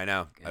 I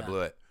know. God. I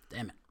blew it.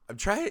 Damn it. I'm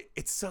trying.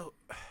 It's so...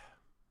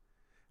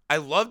 I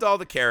loved all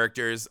the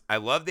characters. I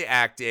loved the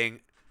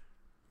acting.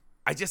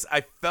 I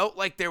felt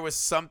like there was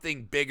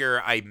something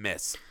bigger I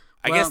missed.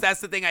 I guess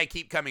that's the thing I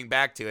keep coming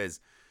back to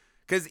is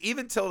because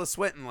even Tilda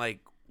Swinton,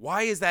 like,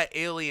 why is that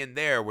alien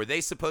there? Were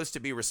they supposed to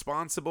be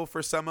responsible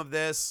for some of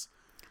this?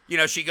 You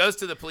know, she goes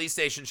to the police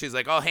station. She's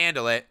like, I'll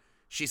handle it.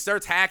 She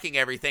starts hacking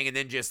everything and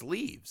then just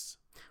leaves.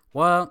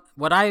 Well,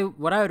 what I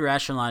would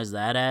rationalize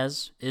that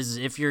as is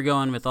if you're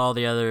going with all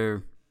the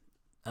other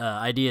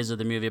ideas of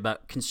the movie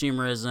about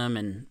consumerism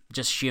and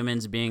just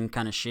humans being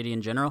kind of shitty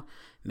in general,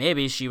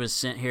 maybe she was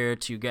sent here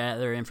to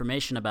gather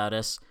information about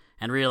us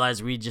and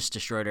realized we just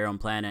destroyed our own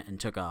planet and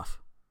took off.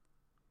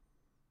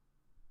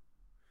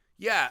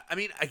 Yeah, I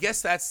mean, I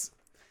guess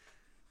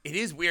it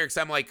is weird because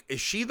I'm like,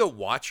 is she the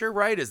Watcher,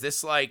 right? Is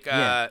this like,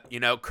 you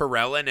know,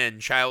 Corellin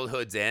and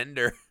Childhood's End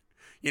or,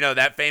 you know,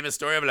 that famous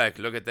story of like,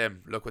 look at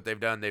them, look what they've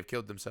done, they've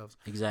killed themselves.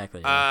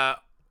 Exactly. Yeah.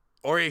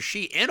 Or is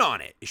she in on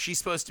it? Is she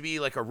supposed to be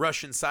like a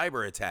Russian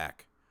cyber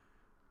attack?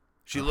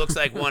 She looks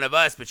like one of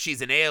us, but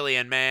she's an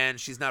alien, man.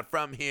 She's not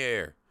from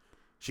here.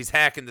 She's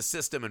hacking the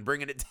system and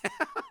bringing it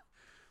down.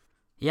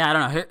 Yeah, I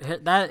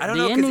don't know. I don't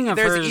know, because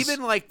there's hers,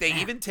 even like they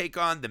even take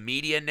on the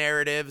media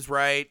narratives,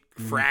 right?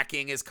 Mm-hmm.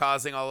 Fracking is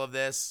causing all of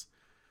this.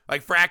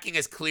 Like fracking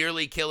is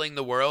clearly killing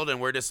the world,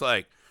 and we're just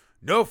like,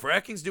 no,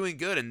 fracking's doing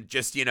good. And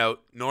just, you know,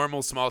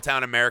 normal small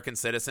town American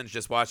citizens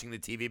just watching the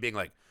TV being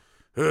like,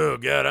 oh,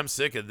 God, I'm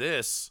sick of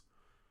this.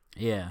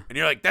 Yeah. And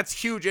you're like,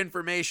 that's huge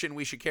information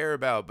we should care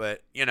about.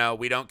 But, you know,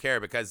 we don't care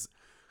because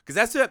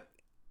that's what,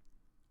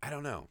 I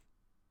don't know.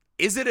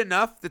 Is it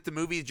enough that the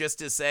movie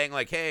just is saying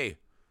like, hey,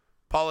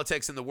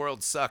 politics in the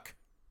world suck?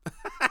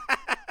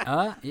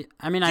 I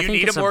mean, Do you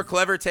need a more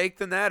clever take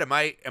than that? Am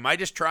I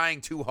just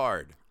trying too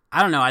hard?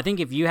 I don't know. I think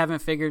if you haven't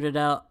figured it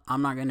out,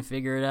 I'm not going to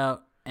figure it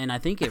out. And I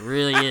think it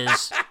really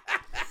is.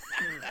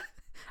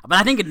 But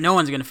I think no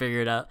one's going to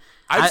figure it out.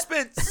 I've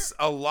spent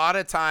a lot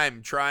of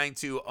time trying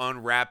to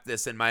unwrap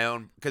this in my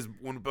own, because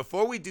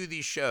before we do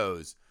these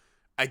shows,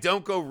 I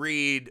don't go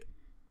read,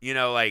 you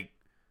know, like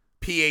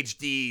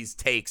PhD's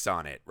takes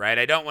on it, right?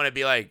 I don't want to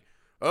be like,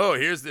 oh,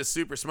 here's this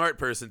super smart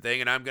person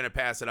thing, and I'm going to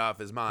pass it off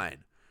as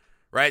mine,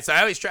 right? So I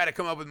always try to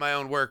come up with my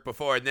own work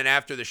before, and then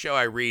after the show,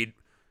 I read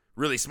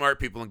really smart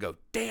people and go,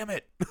 damn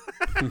it.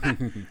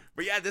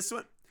 But yeah, this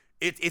one,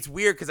 it's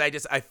weird because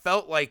I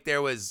felt like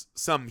there was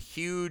some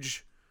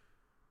huge,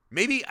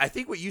 maybe I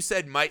think what you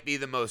said might be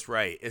the most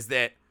right, is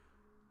that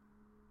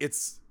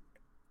it's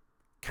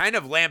kind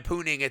of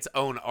lampooning its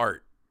own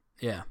art.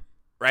 Yeah.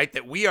 Right?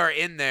 That we are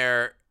in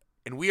there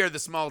and we are the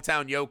small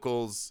town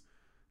yokels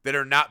that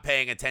are not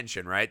paying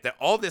attention, right? That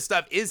all this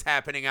stuff is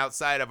happening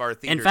outside of our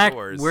theater doors.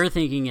 In fact, we're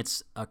thinking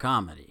it's a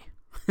comedy.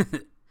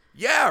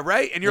 Yeah,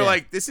 right? And you're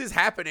like, this is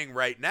happening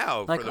right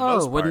now like, for the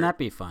most part. Wouldn't that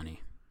be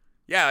funny?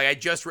 Yeah, like I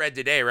just read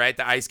today, right?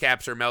 The ice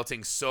caps are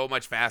melting so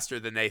much faster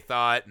than they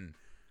thought, and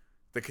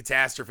the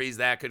catastrophes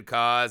that could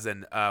cause,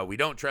 and we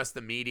don't trust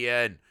the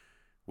media, and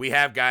we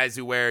have guys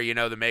who wear, you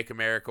know, the Make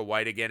America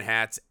White Again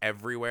hats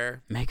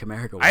everywhere. Make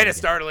America White I had a Again.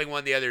 startling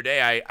one the other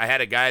day. I had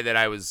a guy that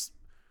I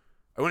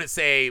wouldn't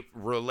say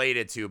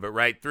related to, but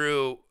right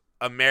through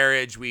a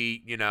marriage,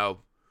 we, you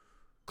know,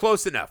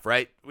 close enough,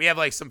 right? We have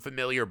like some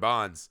familiar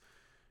bonds.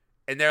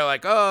 And they're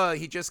like, oh,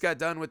 he just got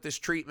done with this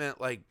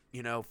treatment. Like,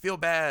 you know, feel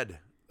bad.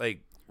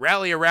 Like,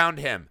 rally around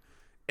him.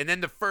 And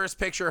then the first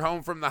picture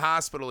home from the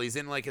hospital, he's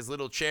in like his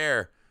little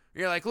chair.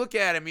 You're like, look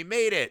at him. He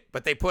made it.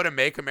 But they put a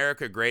Make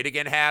America Great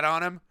Again hat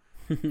on him.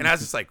 And I was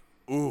just like,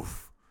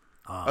 oof.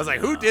 I was like,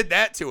 who did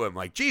that to him?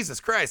 Like, Jesus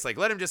Christ. Like,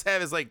 let him just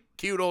have his like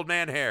cute old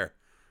man hair.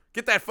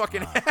 Get that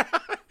fucking hat.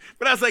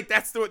 But I was like,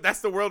 that's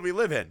the world we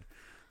live in.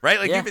 Right?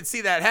 Like, you can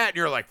see that hat and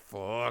you're like,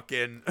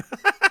 fucking.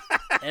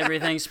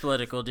 Everything's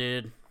political,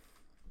 dude.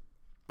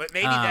 But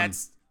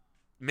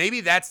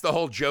maybe that's the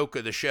whole joke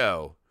of the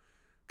show.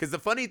 Because the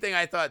funny thing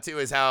I thought too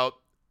is how,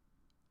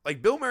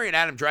 like, Bill Murray and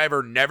Adam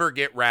Driver never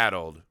get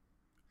rattled,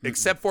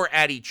 except for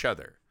at each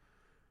other.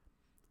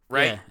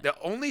 Right? Yeah.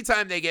 The only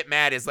time they get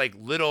mad is like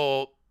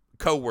little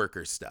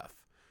coworker stuff,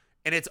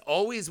 and it's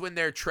always when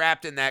they're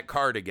trapped in that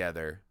car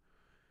together,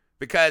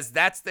 because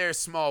that's their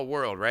small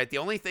world, right? The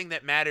only thing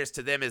that matters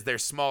to them is their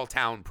small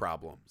town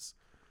problems,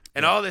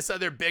 and all this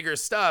other bigger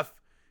stuff.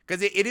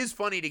 Because it is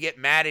funny to get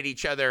mad at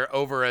each other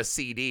over a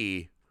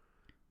CD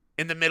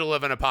in the middle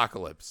of an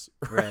apocalypse,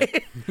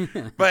 right?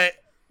 But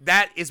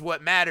that is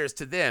what matters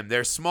to them.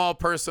 Their small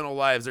personal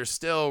lives are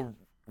still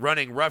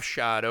running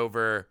roughshod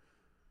over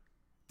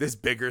this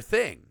bigger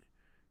thing.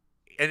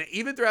 And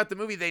even throughout the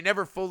movie, they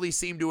never fully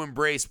seem to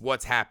embrace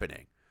what's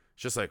happening.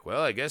 It's just like,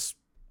 well, I guess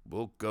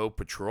we'll go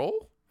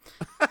patrol.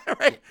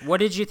 Right? What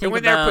did you think and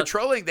when they're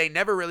patrolling, they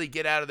never really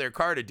get out of their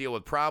car to deal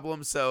with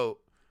problems. So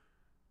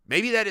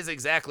maybe that is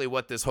exactly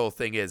what this whole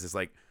thing is. It's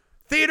like,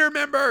 theater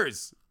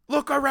members,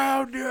 look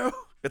around you.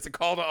 It's a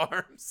call to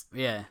arms.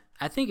 Yeah.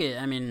 I think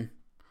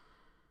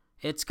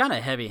it's kind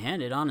of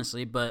heavy-handed,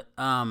 honestly, but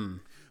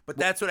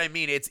that's what I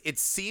mean. It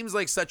seems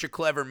like such a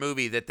clever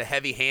movie that the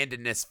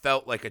heavy-handedness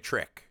felt like a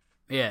trick.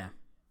 Yeah.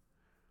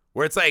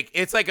 Where it's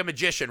like a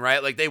magician,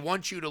 right? Like they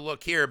want you to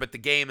look here, but the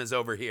game is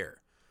over here.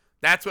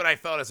 That's what I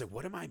felt. I was like,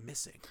 what am I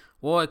missing?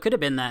 Well, it could have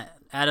been that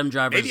Adam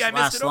Driver's Maybe I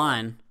missed last it all.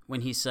 line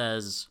when he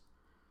says,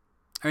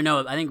 or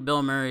no, I think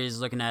Bill Murray's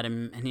looking at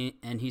him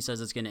and he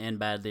says it's going to end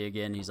badly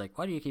again. He's like,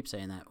 why do you keep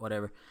saying that?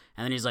 Whatever.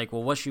 And then he's like,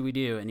 well, what should we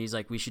do? And he's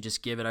like, we should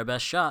just give it our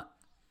best shot.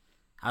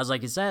 I was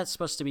like, is that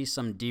supposed to be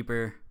some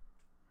deeper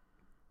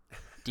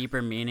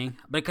meaning?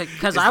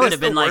 Because I would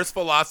have been the like, worst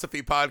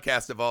philosophy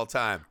podcast of all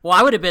time. well,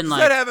 I would have been Does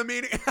like, that have a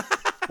meaning?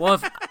 well,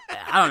 if,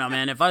 I don't know,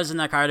 man. If I was in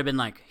that car, I'd have been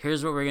like,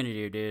 here's what we're going to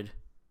do, dude.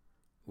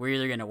 We're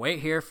either going to wait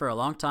here for a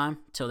long time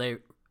till they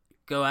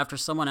go after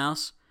someone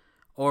else,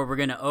 or we're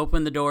going to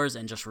open the doors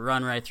and just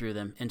run right through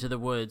them into the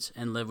woods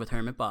and live with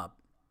Hermit Bob.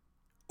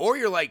 Or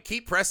you're like,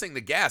 keep pressing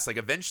the gas. Like,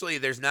 eventually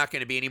there's not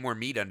going to be any more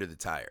meat under the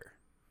tire.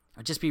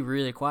 I'd just be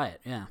really quiet,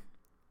 yeah.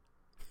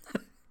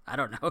 I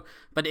don't know.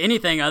 But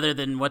anything other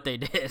than what they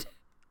did.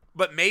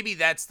 But maybe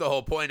that's the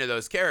whole point of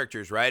those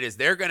characters, right? Is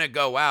they're going to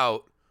go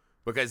out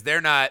because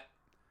they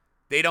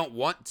don't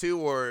want to,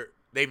 or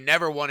they've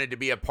never wanted to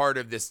be a part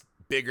of this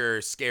bigger,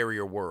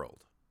 scarier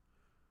world.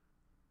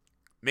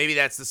 Maybe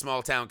that's the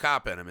small town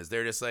cop in them, is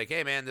they're just like,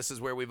 hey man, this is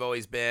where we've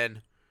always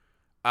been.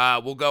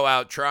 We'll go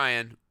out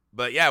trying,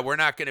 but yeah, we're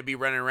not going to be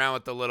running around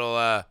with the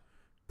little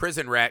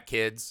prison rat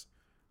kids,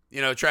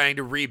 trying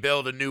to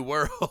rebuild a new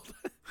world.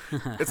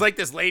 It's like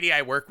this lady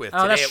I work with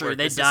today That's at true. work.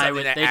 They This is die something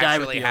with that they die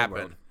with actually the old happened.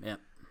 world. Yeah.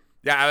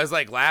 Yeah, I was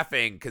like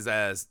laughing because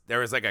there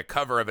was like a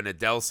cover of an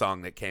Adele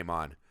song that came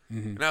on.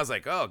 Mm-hmm. And I was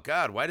like, oh,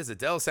 God, why does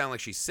Adele sound like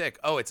she's sick?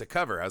 Oh, it's a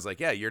cover. I was like,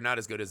 yeah, you're not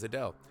as good as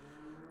Adele.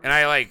 And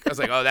I was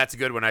like, oh, that's a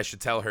good one. I should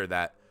tell her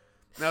that.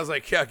 And I was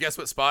like, yeah, guess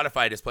what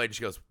Spotify just played? And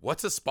she goes,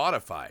 what's a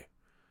Spotify?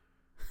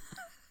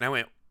 And I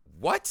went,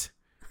 what?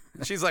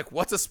 And she's like,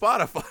 what's a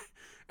Spotify?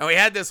 And we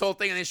had this whole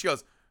thing. And then she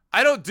goes,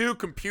 I don't do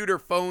computer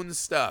phone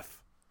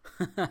stuff.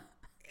 And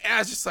I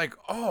was just like,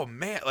 oh,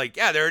 man. Like,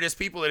 yeah, there are just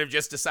people that have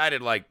just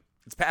decided, like,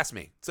 it's past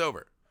me. It's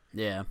over.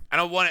 Yeah. I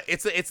don't want to.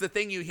 It's the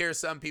thing you hear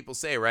some people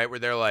say, right? Where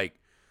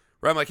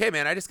I'm like, hey,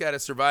 man, I just got to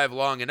survive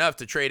long enough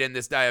to trade in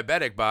this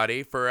diabetic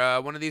body for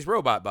one of these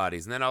robot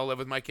bodies, and then I'll live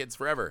with my kids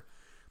forever.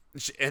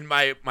 And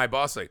my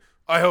boss like,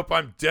 I hope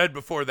I'm dead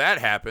before that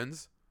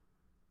happens.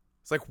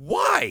 It's like,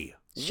 why?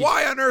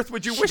 Why on earth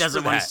would you wish for that? She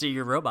doesn't want to see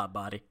your robot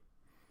body.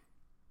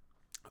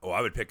 Oh,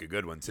 I would pick a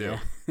good one, too.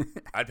 Yeah.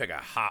 I'd pick a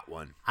hot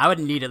one. I would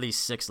need at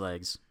least 6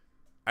 legs.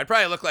 I'd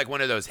probably look like one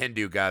of those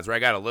Hindu guys where I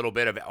got a little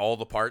bit of all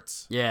the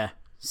parts. Yeah.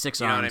 6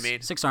 You arms. know what I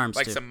mean? 6 arms,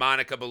 like too. some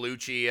Monica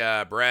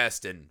Bellucci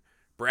breast and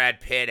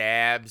Brad Pitt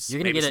abs. You're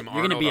gonna maybe get some it.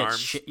 You're gonna Arnold be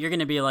arms. you're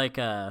gonna be like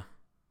a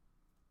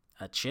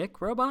chick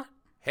robot.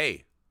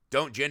 Hey,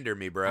 don't gender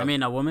me, bro. I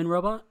mean, a woman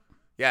robot.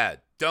 Yeah,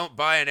 don't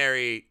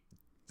binary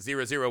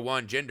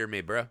 001 gender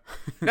me, bro.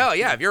 No,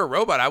 yeah, if you're a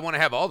robot, I want to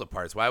have all the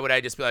parts. Why would I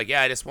just be like,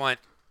 yeah, I just want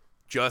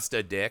just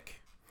a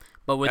dick?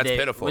 But would That's they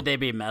pitiful. would they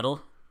be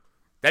metal?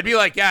 That'd be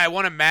like, yeah, I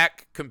want a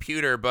Mac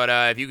computer, but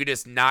if you could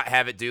just not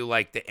have it do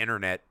like the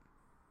internet.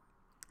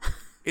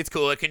 It's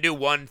cool. It can do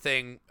one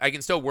thing. I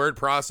can still word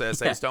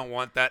process. I Yeah. just don't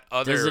want that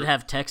other. Does it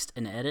have text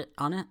and edit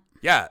on it?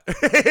 Yeah.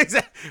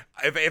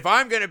 If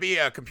I'm going to be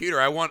a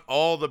computer, I want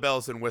all the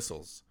bells and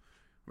whistles.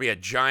 Be a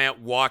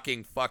giant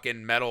walking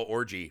fucking metal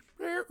orgy.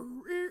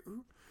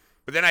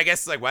 But then I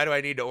guess it's like, why do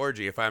I need to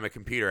orgy if I'm a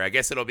computer? I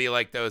guess it'll be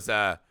like those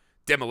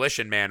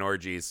Demolition Man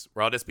orgies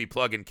where I'll just be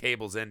plugging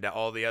cables into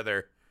all the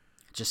other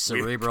Just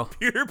cerebral.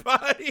 computer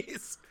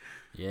bodies.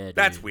 Yeah, dude.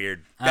 That's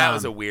weird. That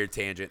was a weird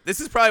tangent. This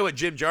is probably what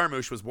Jim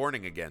Jarmusch was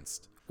warning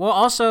against. Well,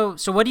 also,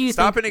 so what do you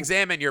Stop think? and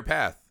examine your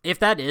path. If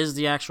that is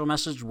the actual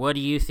message, what do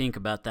you think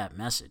about that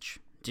message?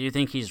 Do you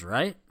think he's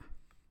right?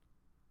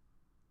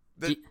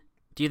 Do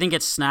you think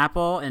it's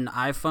Snapple and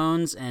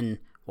iPhones and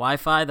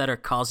Wi-Fi that are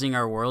causing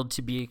our world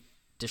to be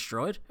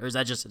destroyed? Or is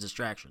that just a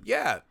distraction?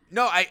 Yeah.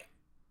 No,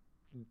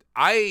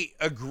 I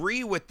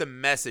agree with the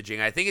messaging.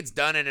 I think it's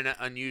done in an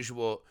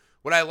unusual.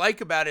 What I like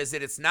about it is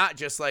that it's not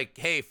just like,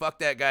 hey, fuck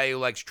that guy who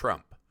likes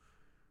Trump.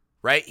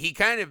 Right? He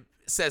kind of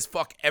says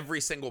fuck every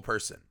single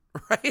person.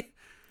 Right?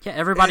 Yeah,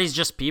 everybody's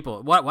just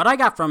people. What I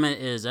got from it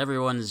is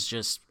everyone's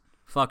just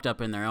fucked up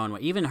in their own way.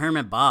 Even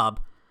Hermit Bob,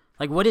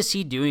 like, what is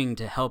he doing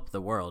to help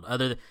the world?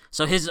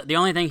 The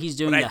only thing he's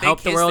doing But I to think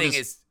help the his world thing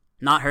is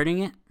not hurting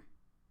it.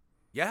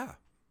 Yeah.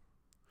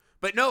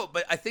 But no,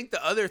 I think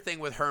the other thing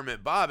with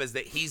Hermit Bob is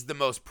that he's the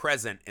most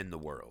present in the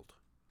world.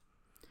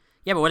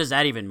 Yeah, but what does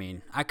that even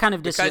mean? I kind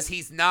of Because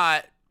he's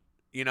not,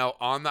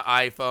 on the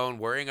iPhone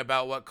worrying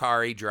about what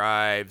car he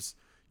drives,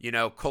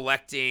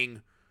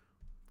 collecting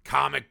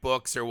comic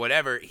books or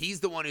whatever. He's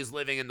the one who's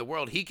living in the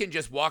world. He can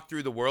just walk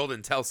through the world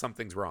and tell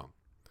something's wrong.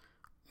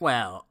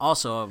 Well,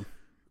 also,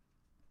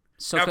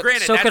 Now,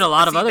 granted, could a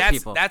lot of other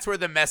people. That's where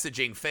the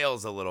messaging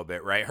fails a little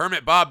bit, right?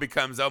 Hermit Bob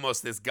becomes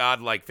almost this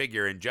godlike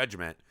figure in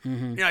judgment.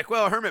 Mm-hmm. You're like,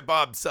 well, Hermit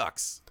Bob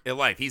sucks in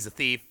life. He's a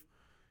thief.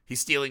 He's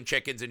stealing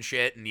chickens and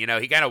shit. And, he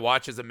kind of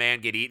watches a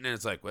man get eaten and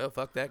it's like, well,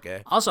 fuck that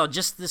guy. Also,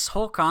 just this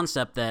whole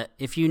concept that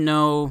if you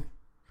know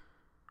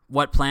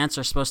what plants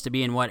are supposed to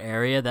be in what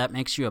area, that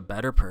makes you a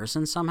better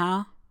person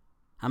somehow.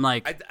 I'm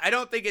like, I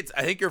don't think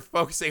I think you're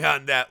focusing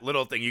on that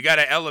little thing. You got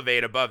to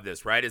elevate above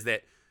this, right? Is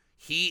that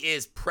he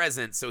is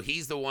present, so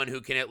he's the one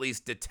who can at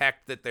least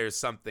detect that there's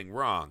something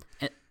wrong.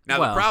 Now,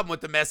 well, the problem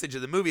with the message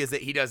of the movie is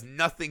that he does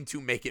nothing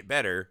to make it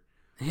better.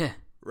 Yeah.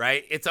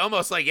 Right? It's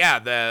almost like,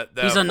 the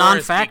he's a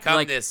non-fact.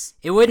 Like,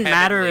 it wouldn't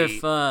matter heavenly...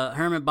 if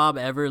Hermit Bob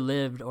ever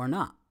lived or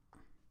not.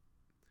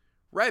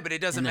 Right, but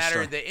it doesn't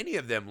matter that any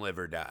of them live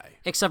or die.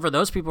 Except for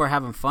those people are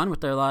having fun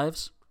with their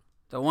lives.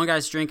 The one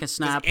guy's drinking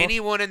Snapple. Does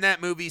anyone in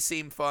that movie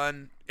seem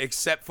fun,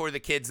 except for the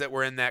kids that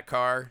were in that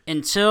car?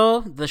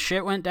 Until the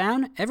shit went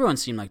down, everyone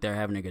seemed like they were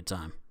having a good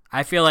time.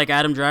 I feel like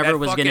Adam Driver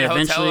was going to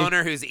eventually... That hotel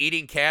owner who's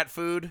eating cat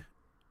food?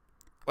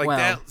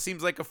 That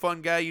seems like a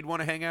fun guy you'd want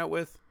to hang out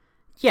with?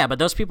 Yeah, but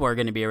those people are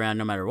going to be around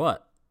no matter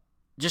what.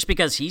 Just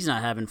because he's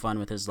not having fun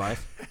with his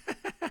life.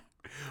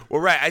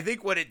 Well, right. I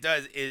think what it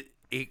does is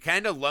it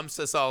kind of lumps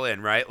us all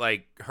in, right?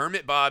 Like,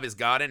 Hermit Bob is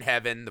God in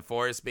heaven, the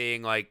forest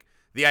being like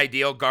the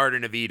ideal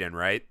Garden of Eden,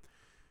 right?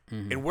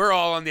 Mm-hmm. And we're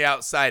all on the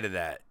outside of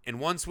that. And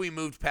once we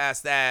moved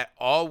past that,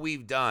 all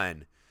we've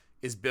done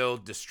is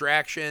build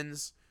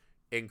distractions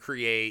and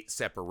create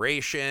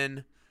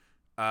separation.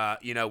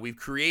 We've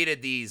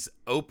created these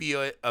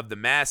opioid of the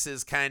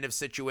masses kind of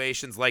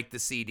situations like the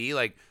CD.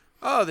 Like,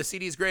 oh, the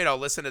CD's great. I'll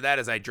listen to that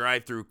as I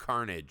drive through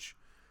carnage.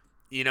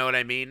 You know what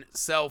I mean?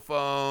 Cell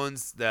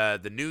phones,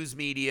 the news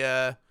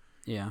media.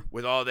 Yeah.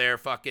 With all their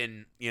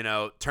fucking,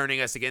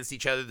 turning us against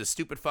each other. The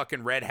stupid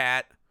fucking Red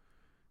Hat.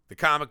 The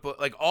comic book.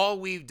 Like, all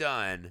we've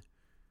done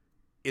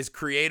is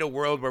create a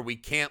world where we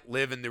can't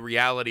live in the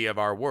reality of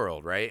our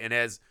world, right? And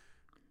as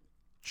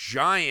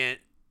giant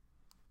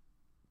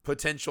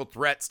potential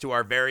threats to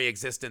our very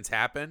existence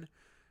happen,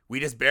 we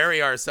just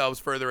bury ourselves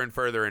further and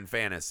further in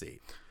fantasy.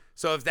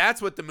 So if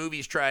that's what the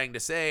movie's trying to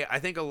say, I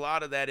think a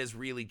lot of that is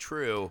really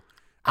true.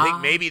 I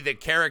think maybe the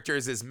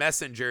characters as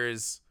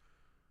messengers,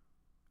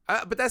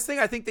 but that's the thing,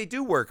 I think they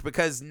do work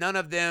because none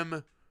of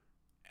them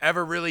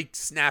ever really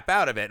snap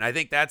out of it. And I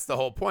think that's the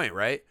whole point,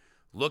 right?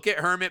 Look at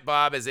Hermit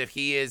Bob as if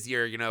he is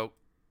your,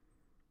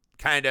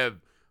 kind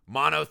of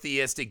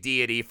monotheistic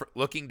deity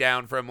looking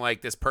down from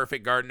like this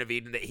perfect Garden of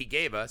Eden that he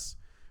gave us.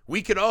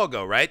 We could all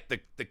go, right?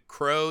 The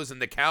crows and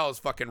the cows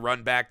fucking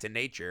run back to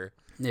nature.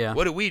 Yeah.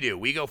 What do?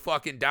 We go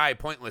fucking die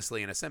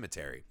pointlessly in a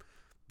cemetery.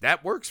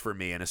 That works for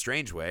me in a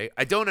strange way.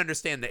 I don't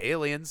understand the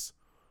aliens.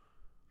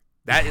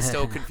 That is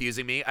still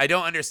confusing me. I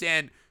don't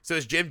understand. So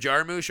is Jim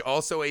Jarmusch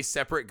also a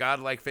separate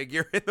godlike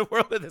figure in the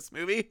world of this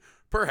movie?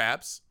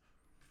 Perhaps.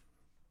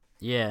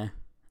 Yeah.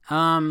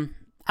 I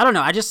don't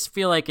know. I just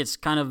feel like it's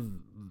kind of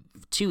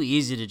too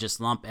easy to just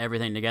lump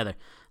everything together.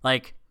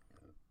 Like,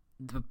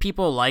 the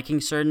people liking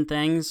certain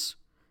things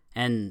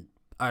and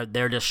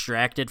they're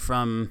distracted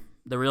from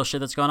the real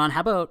shit that's going on.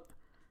 How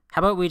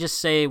about we just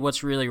say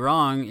what's really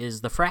wrong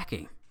is the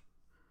fracking?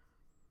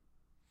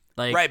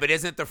 Like, right, but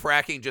isn't the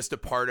fracking just a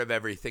part of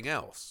everything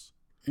else?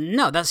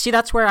 No,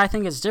 that's where I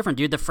think it's different,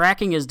 dude. The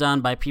fracking is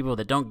done by people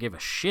that don't give a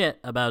shit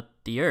about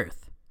the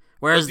earth.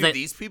 Whereas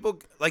these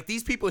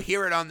people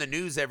hear it on the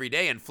news every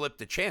day and flip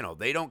the channel.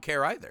 They don't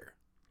care either.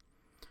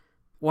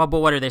 Well, but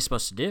what are they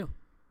supposed to do?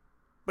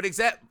 But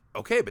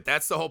okay, but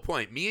that's the whole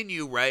point. Me and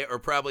you, right, are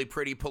probably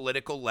pretty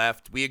political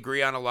left. We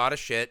agree on a lot of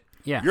shit.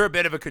 Yeah. You're a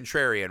bit of a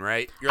contrarian,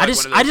 right? You're I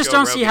like just Joe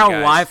don't see Rogan how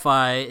guys.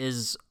 Wi-Fi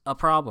is a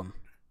problem.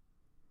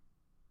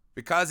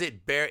 Because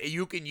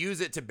you can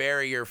use it to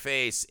bury your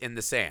face in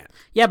the sand.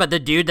 Yeah, but the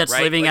dude that's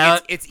right? living like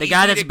out, it's the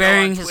guy that's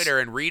burying his Twitter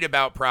and read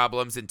about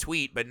problems and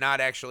tweet, but not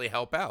actually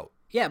help out.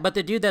 Yeah, but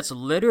the dude that's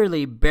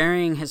literally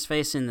burying his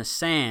face in the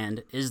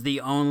sand is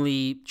the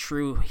only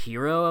true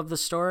hero of the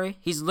story.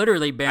 He's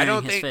literally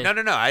burying his face.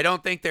 No. I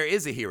don't think there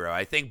is a hero.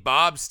 I think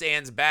Bob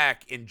stands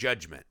back in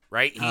judgment,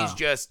 right?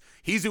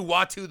 He's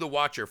Uatu the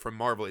Watcher from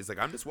Marvel. He's like,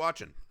 I'm just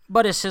watching.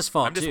 But it's his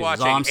fault, I'm just too,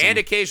 watching, and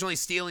occasionally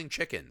stealing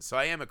chickens. So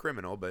I am a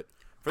criminal, but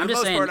for the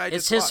most part, I just watch.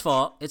 It's his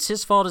fault. It's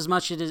his fault as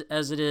much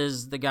as it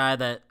is the guy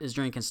that is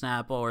drinking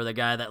Snapple or the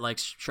guy that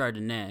likes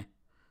Chardonnay.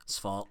 It's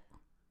fault.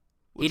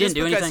 Well, he didn't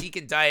do anything. Just because he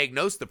can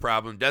diagnose the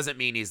problem doesn't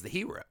mean he's the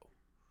hero,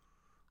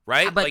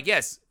 right? But, like,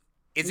 yes,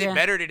 is it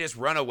better to just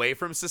run away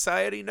from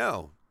society?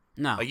 No.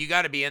 Like, you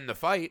got to be in the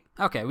fight.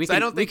 Okay, we I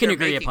don't think we can they're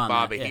agree making upon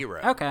Bob that. a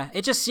hero. Okay,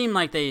 it just seemed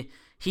like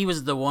he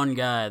was the one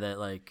guy that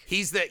like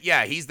he's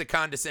the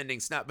condescending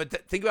snob.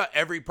 But think about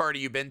every party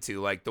you've been to.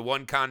 Like the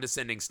one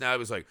condescending snob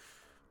was like,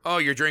 "Oh,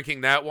 you're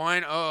drinking that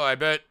wine? Oh, I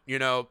bet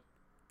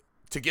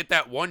to get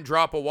that one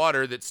drop of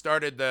water that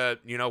started the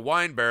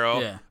wine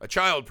barrel, a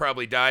child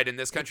probably died in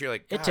this country."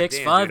 Like, it takes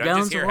damn, 5 dude, gallons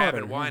I'm just here of water.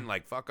 having wine.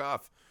 Like, fuck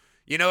off.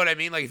 You know what I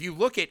mean? Like, if you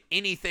look at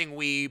anything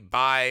we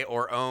buy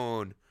or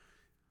own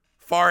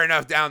far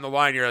enough down the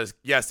line, you're like,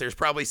 yes, there's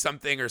probably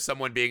something or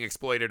someone being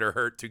exploited or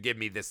hurt to give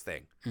me this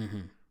thing.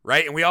 Mm-hmm.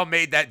 Right? And we all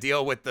made that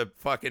deal with the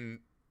fucking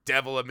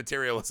devil of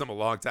materialism a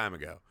long time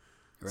ago.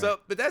 Right. So,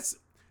 but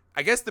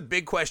I guess the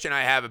big question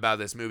I have about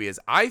this movie is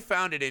I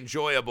found it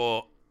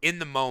enjoyable in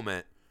the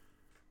moment,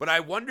 but I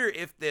wonder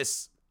if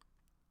there's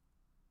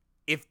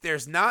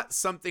not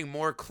something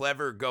more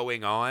clever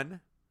going on,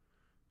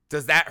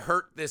 does that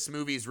hurt this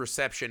movie's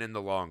reception in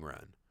the long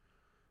run?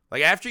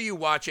 Like, after you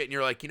watch it and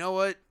you're like, you know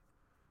what?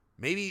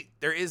 maybe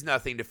there is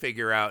nothing to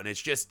figure out and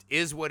it's just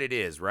is what it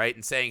is, right?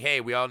 And saying,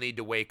 hey, we all need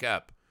to wake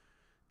up.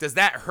 Does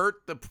that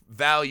hurt the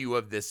value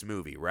of this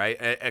movie, right?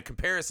 A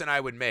comparison I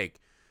would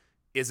make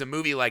is a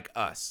movie like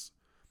Us.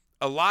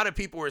 A lot of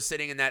people were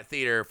sitting in that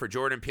theater for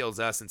Jordan Peele's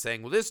Us and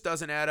saying, well, this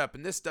doesn't add up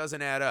and this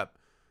doesn't add up.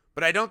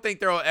 But I don't think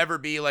there will ever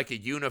be like a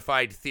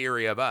unified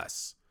theory of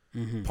Us.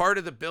 Mm-hmm. Part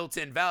of the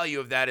built-in value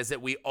of that is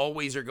that we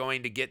always are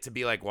going to get to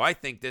be like, well, I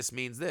think this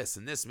means this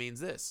and this means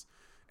this.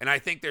 And I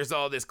think there's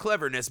all this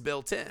cleverness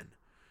built in.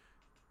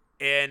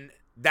 And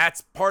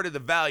that's part of the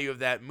value of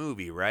that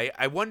movie, right?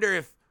 I wonder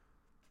if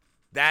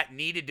that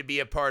needed to be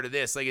a part of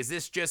this. Like, is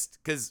this just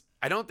because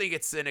I don't think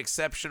it's an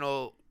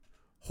exceptional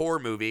horror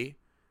movie.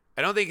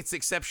 I don't think it's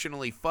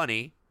exceptionally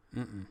funny,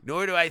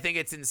 nor do I think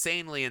it's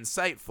insanely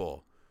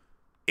insightful.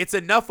 It's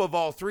enough of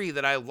all three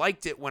that I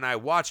liked it when I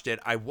watched it.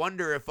 I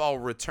wonder if I'll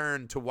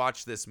return to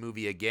watch this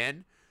movie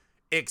again,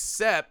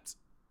 except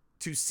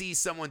to see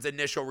someone's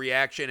initial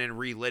reaction and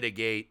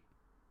relitigate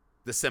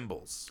the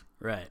symbols.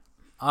 Right.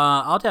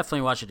 I'll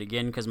definitely watch it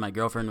again because my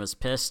girlfriend was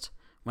pissed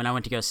when I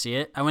went to go see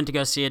it. I went to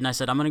go see it and I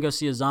said, I'm going to go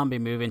see a zombie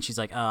movie. And she's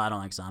like, oh, I don't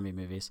like zombie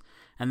movies.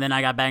 And then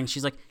I got back and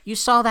she's like, you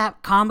saw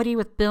that comedy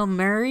with Bill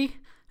Murray?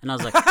 And I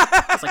was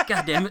like,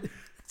 God damn it.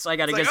 So I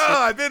got to go see it.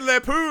 Oh, I've been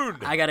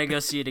lampooned. I got to go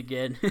see it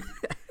again.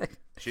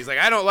 She's like,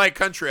 I don't like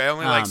country. I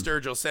only like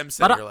Sturgill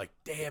Simpson. You're like,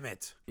 damn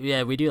it.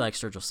 Yeah, we do like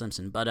Sturgill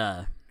Simpson.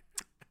 But,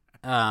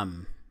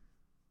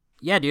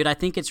 yeah, dude, I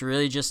think it's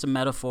really just a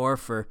metaphor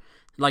for,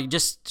 like,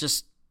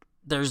 just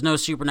there's no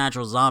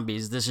supernatural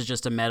zombies. This is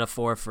just a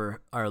metaphor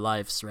for our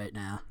lives right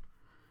now.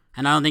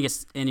 And I don't think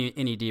it's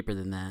any deeper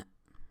than that.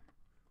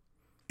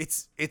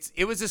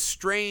 It was a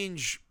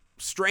strange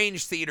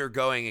theater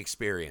going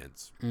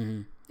experience.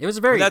 Mm-hmm. It was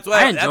very. That's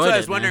why I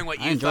was it, wondering man. what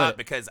you thought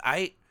because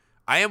I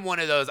am one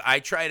of those. I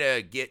try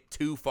to get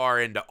too far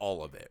into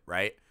all of it.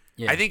 Right.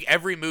 Yeah. I think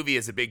every movie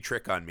is a big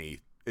trick on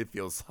me. It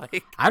feels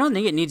like. I don't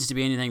think it needs to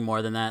be anything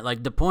more than that.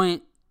 Like the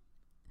point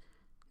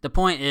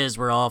is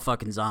we're all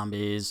fucking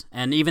zombies,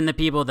 and even the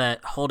people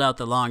that hold out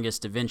the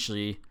longest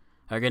eventually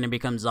are going to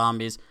become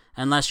zombies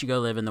unless you go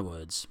live in the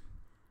woods,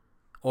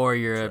 or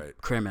you're a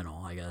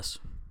criminal, I guess.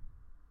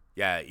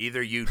 Yeah,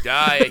 either you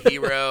die a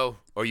hero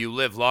or you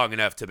live long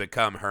enough to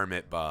become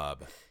Hermit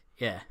Bob.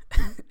 Yeah,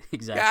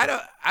 exactly.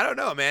 Yeah, I don't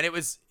know, man. It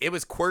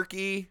was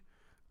quirky.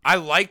 I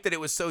liked that it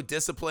was so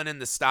disciplined in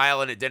the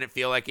style and it didn't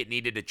feel like it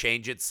needed to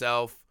change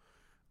itself.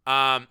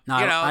 Even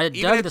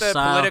if the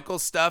political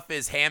stuff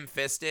is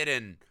ham-fisted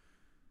and,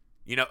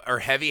 or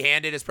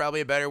heavy-handed is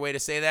probably a better way to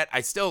say that,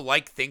 I still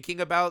like thinking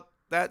about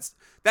that.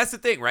 That's the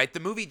thing, right? The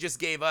movie just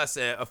gave us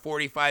a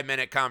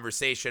 45-minute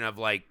conversation of,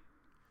 like,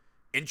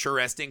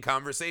 interesting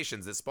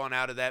conversations that spawn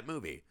out of that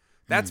movie.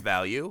 That's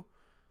value.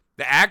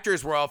 The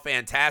actors were all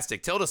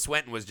fantastic. Tilda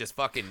Swinton was just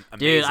fucking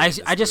amazing.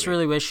 Dude, I just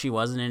really wish she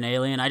wasn't an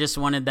alien. I just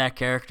wanted that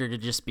character to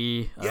just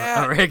be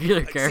a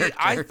regular character. See,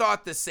 I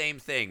thought the same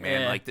thing,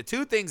 man. Yeah. Like, the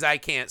two things I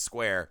can't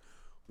square,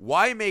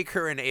 why make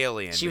her an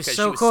alien? She was because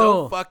so she was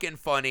cool. So fucking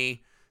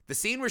funny. The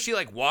scene where she,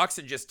 like, walks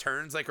and just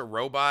turns like a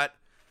robot,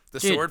 the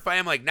sword fight,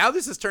 I'm like, now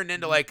this has turned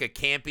into, like, a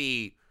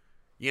campy,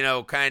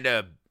 kind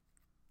of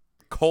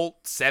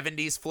cult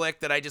 70s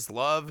flick that I just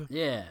love.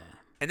 Yeah.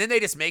 And then they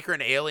just make her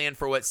an alien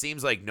for what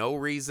seems like no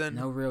reason.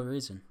 No real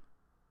reason.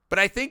 But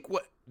I think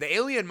what the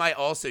alien might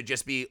also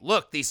just be,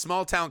 look, these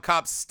small town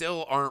cops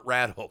still aren't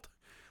rattled.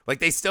 Like,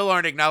 they still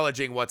aren't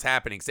acknowledging what's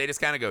happening. So they just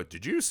kind of go,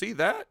 did you see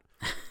that?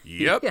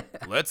 Yep. Yeah.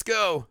 Let's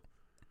go.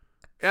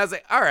 And I was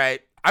like, all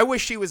right. I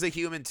wish she was a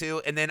human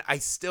too. And then I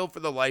still, for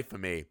the life of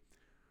me,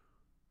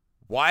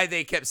 why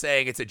they kept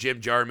saying it's a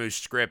Jim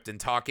Jarmusch script and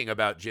talking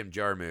about Jim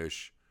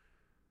Jarmusch.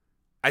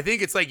 I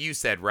think it's like you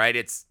said, right?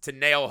 It's to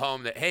nail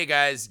home that, hey,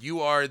 guys, you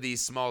are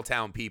these small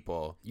town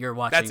people. You're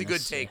watching. That's a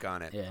good take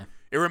on it. Yeah.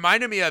 It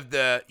reminded me of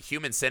the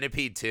Human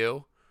Centipede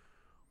 2,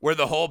 where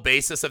the whole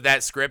basis of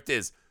that script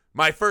is,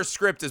 my first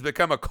script has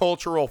become a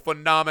cultural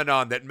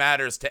phenomenon that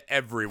matters to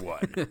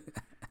everyone. And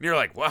you're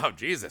like, wow,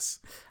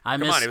 Jesus.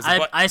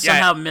 I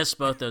somehow missed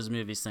both those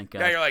movies, thank God.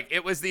 Yeah, you're like,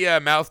 it was the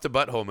mouth to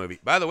butthole movie.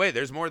 By the way,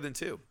 there's more than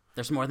two.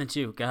 There's more than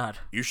two. God.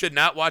 You should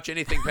not watch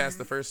anything past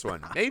the first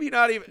one. Maybe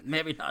not even.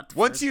 Maybe not.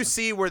 Once you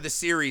see where the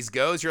series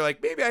goes, you're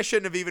like, maybe I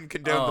shouldn't have even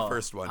condoned the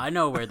first one. I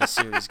know where the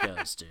series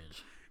goes, dude.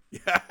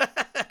 Yeah.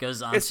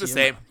 Goes on. It's the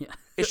same. Yeah.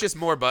 It's just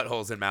more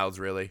buttholes and mouths,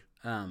 really.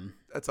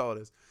 That's all it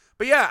is.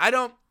 But yeah,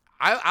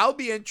 I'll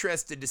be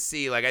interested to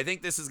see. Like, I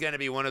think this is going to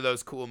be one of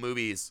those cool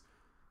movies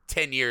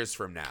 10 years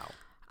from now.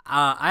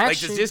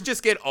 Does this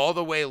just get all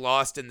the way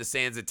lost in the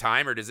sands of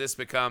time, or does this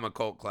become a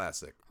cult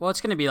classic? Well,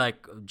 it's going to be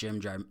like Jim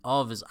Jarmusch.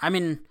 All of his. I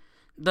mean,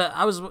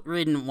 I was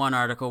reading one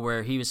article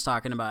where he was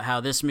talking about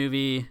how this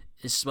movie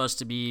is supposed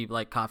to be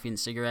like Coffee and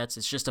Cigarettes.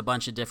 It's just a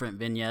bunch of different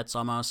vignettes,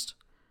 almost.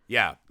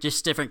 Yeah.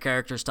 Just different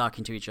characters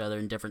talking to each other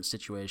in different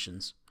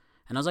situations.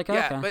 And I was like, okay.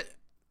 Yeah,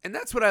 and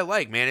that's what I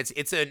like, man.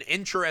 It's an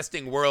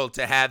interesting world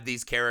to have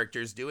these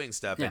characters doing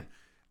stuff. Yeah. And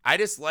I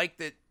just like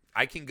that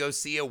I can go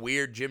see a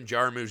weird Jim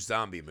Jarmusch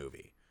zombie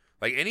movie.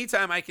 Like,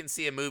 anytime I can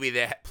see a movie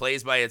that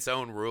plays by its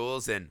own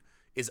rules and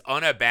is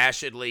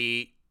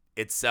unabashedly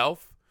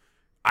itself,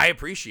 I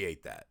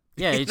appreciate that.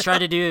 Yeah, he tried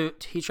to do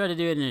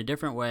it in a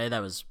different way that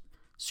was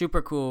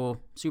super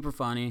cool, super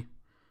funny.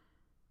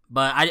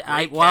 But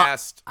I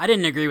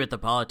didn't agree with the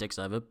politics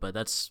of it, but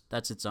that's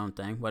its own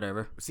thing.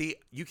 Whatever. See,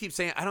 you keep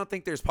saying I don't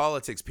think there's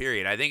politics.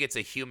 Period. I think it's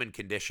a human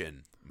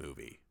condition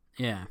movie.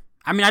 Yeah,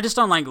 I mean, I just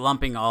don't like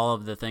lumping all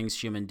of the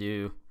things humans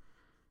do.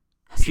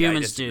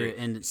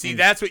 And see,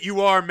 that's what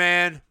you are,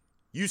 man.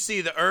 You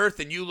see the earth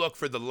and you look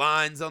for the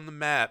lines on the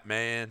map,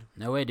 man.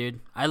 No way,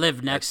 dude. I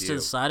live next to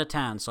the side of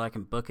town, so I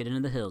can book it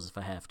into the hills if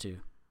I have to.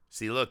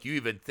 See, look, you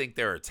even think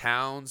there are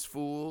towns,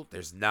 fool?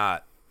 There's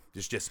not.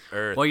 There's just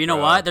earth. Well, you know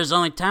what? There's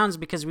only towns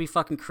because we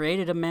fucking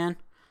created them, man.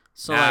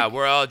 So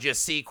we're all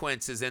just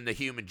sequences in the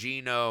human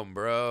genome,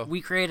 bro.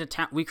 We created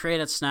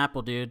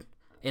Snapple, dude.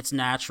 It's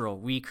natural.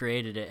 We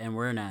created it, and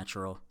we're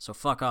natural. So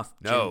fuck off,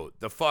 Jim. No,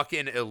 the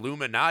fucking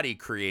Illuminati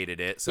created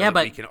it so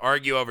but we can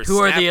argue over who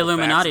are the Snapple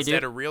Illuminati, facts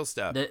instead dude? of real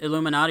stuff. The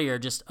Illuminati are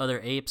just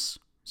other apes.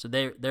 So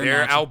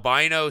they're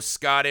albino,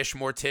 Scottish,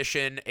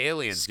 mortician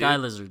aliens, sky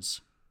dude.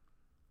 lizards.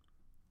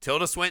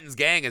 Tilda Swinton's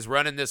gang is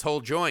running this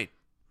whole joint.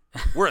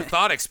 We're a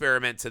thought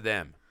experiment to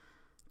them.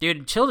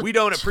 Dude, Tilda... We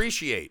don't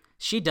appreciate.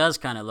 She does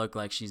kind of look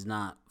like she's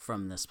not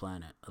from this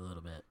planet a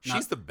little bit.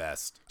 She's the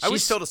best. I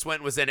wish Tilda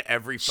Swinton was in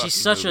every fucking movie.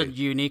 She's such a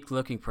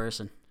unique-looking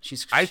person.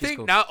 I think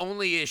cool. Cool. Not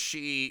only is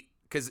she...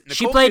 Because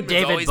she played David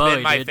David always Bowie,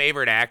 been my dude.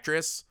 favorite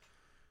actress.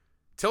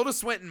 Tilda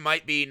Swinton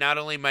might be not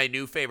only my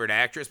new favorite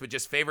actress, but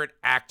just favorite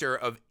actor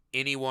of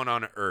anyone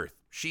on Earth.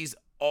 She's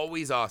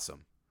always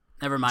awesome.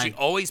 Never mind. She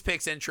always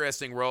picks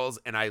interesting roles,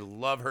 and I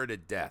love her to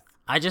death.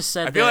 I just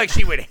said I feel like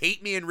she would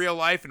hate me in real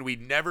life, and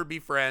we'd never be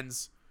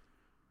friends.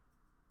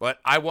 But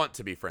I want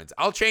to be friends.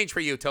 I'll change for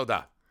you,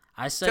 Tilda.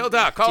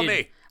 Tilda, call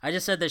me. I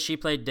just said that she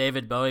played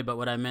David Bowie, but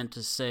what I meant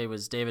to say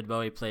was David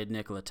Bowie played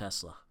Nikola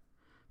Tesla.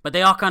 But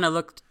they all kind of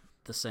looked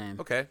the same.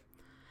 Okay.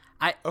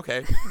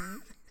 Okay.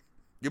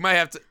 You might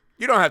have to...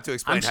 You don't have to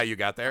explain how you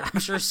got there. I'm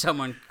sure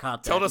someone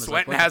caught that. Tilda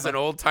Swinton has an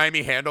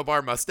old-timey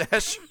handlebar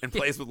mustache and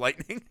plays with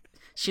lightning.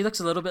 She looks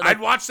a little bit I'd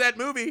watch that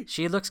movie.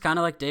 She looks kind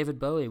of like David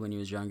Bowie when he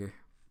was younger.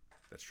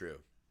 That's true.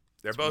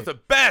 They're both the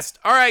best.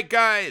 All right,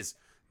 guys.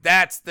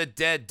 That's The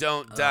Dead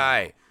Don't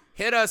Die.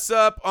 Hit us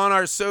up on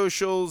our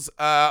socials,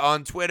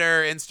 on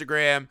Twitter,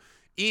 Instagram.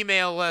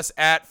 Email us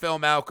at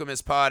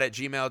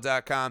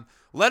filmalchemistpod@gmail.com.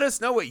 Let us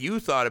know what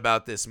you thought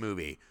about this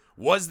movie.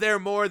 Was there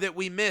more that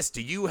we missed?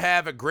 Do you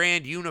have a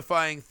grand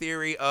unifying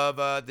theory of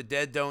The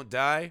Dead Don't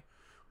Die?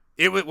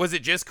 Was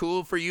it just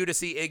cool for you to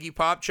see Iggy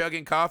Pop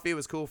chugging coffee? It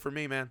was cool for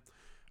me, man.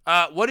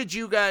 What did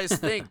you guys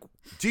think?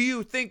 Do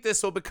you think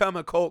this will become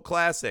a cult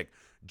classic?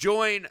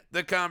 Join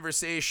the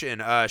conversation.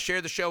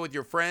 Share the show with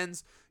your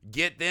friends.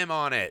 Get them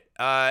on it.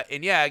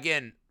 And yeah,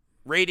 again,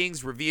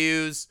 ratings,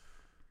 reviews.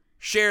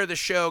 Share the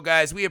show,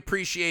 guys. We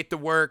appreciate the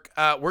work.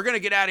 We're going to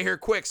get out of here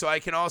quick so I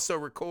can also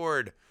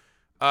record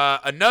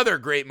another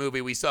great movie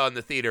we saw in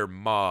the theater,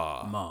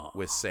 Ma.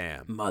 With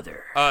Sam.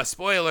 Mother.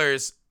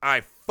 Spoilers,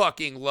 I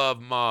fucking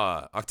love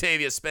Ma.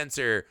 Octavia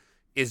Spencer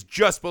is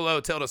just below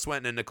Tilda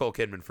Swinton and Nicole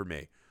Kidman for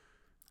me.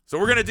 So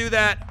we're going to do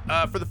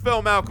that for the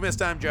Film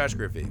Alchemist. I'm Josh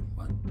Griffey.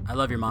 What? I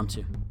love your mom,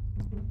 too.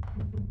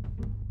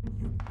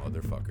 You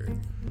motherfucker.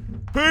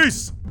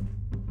 Peace!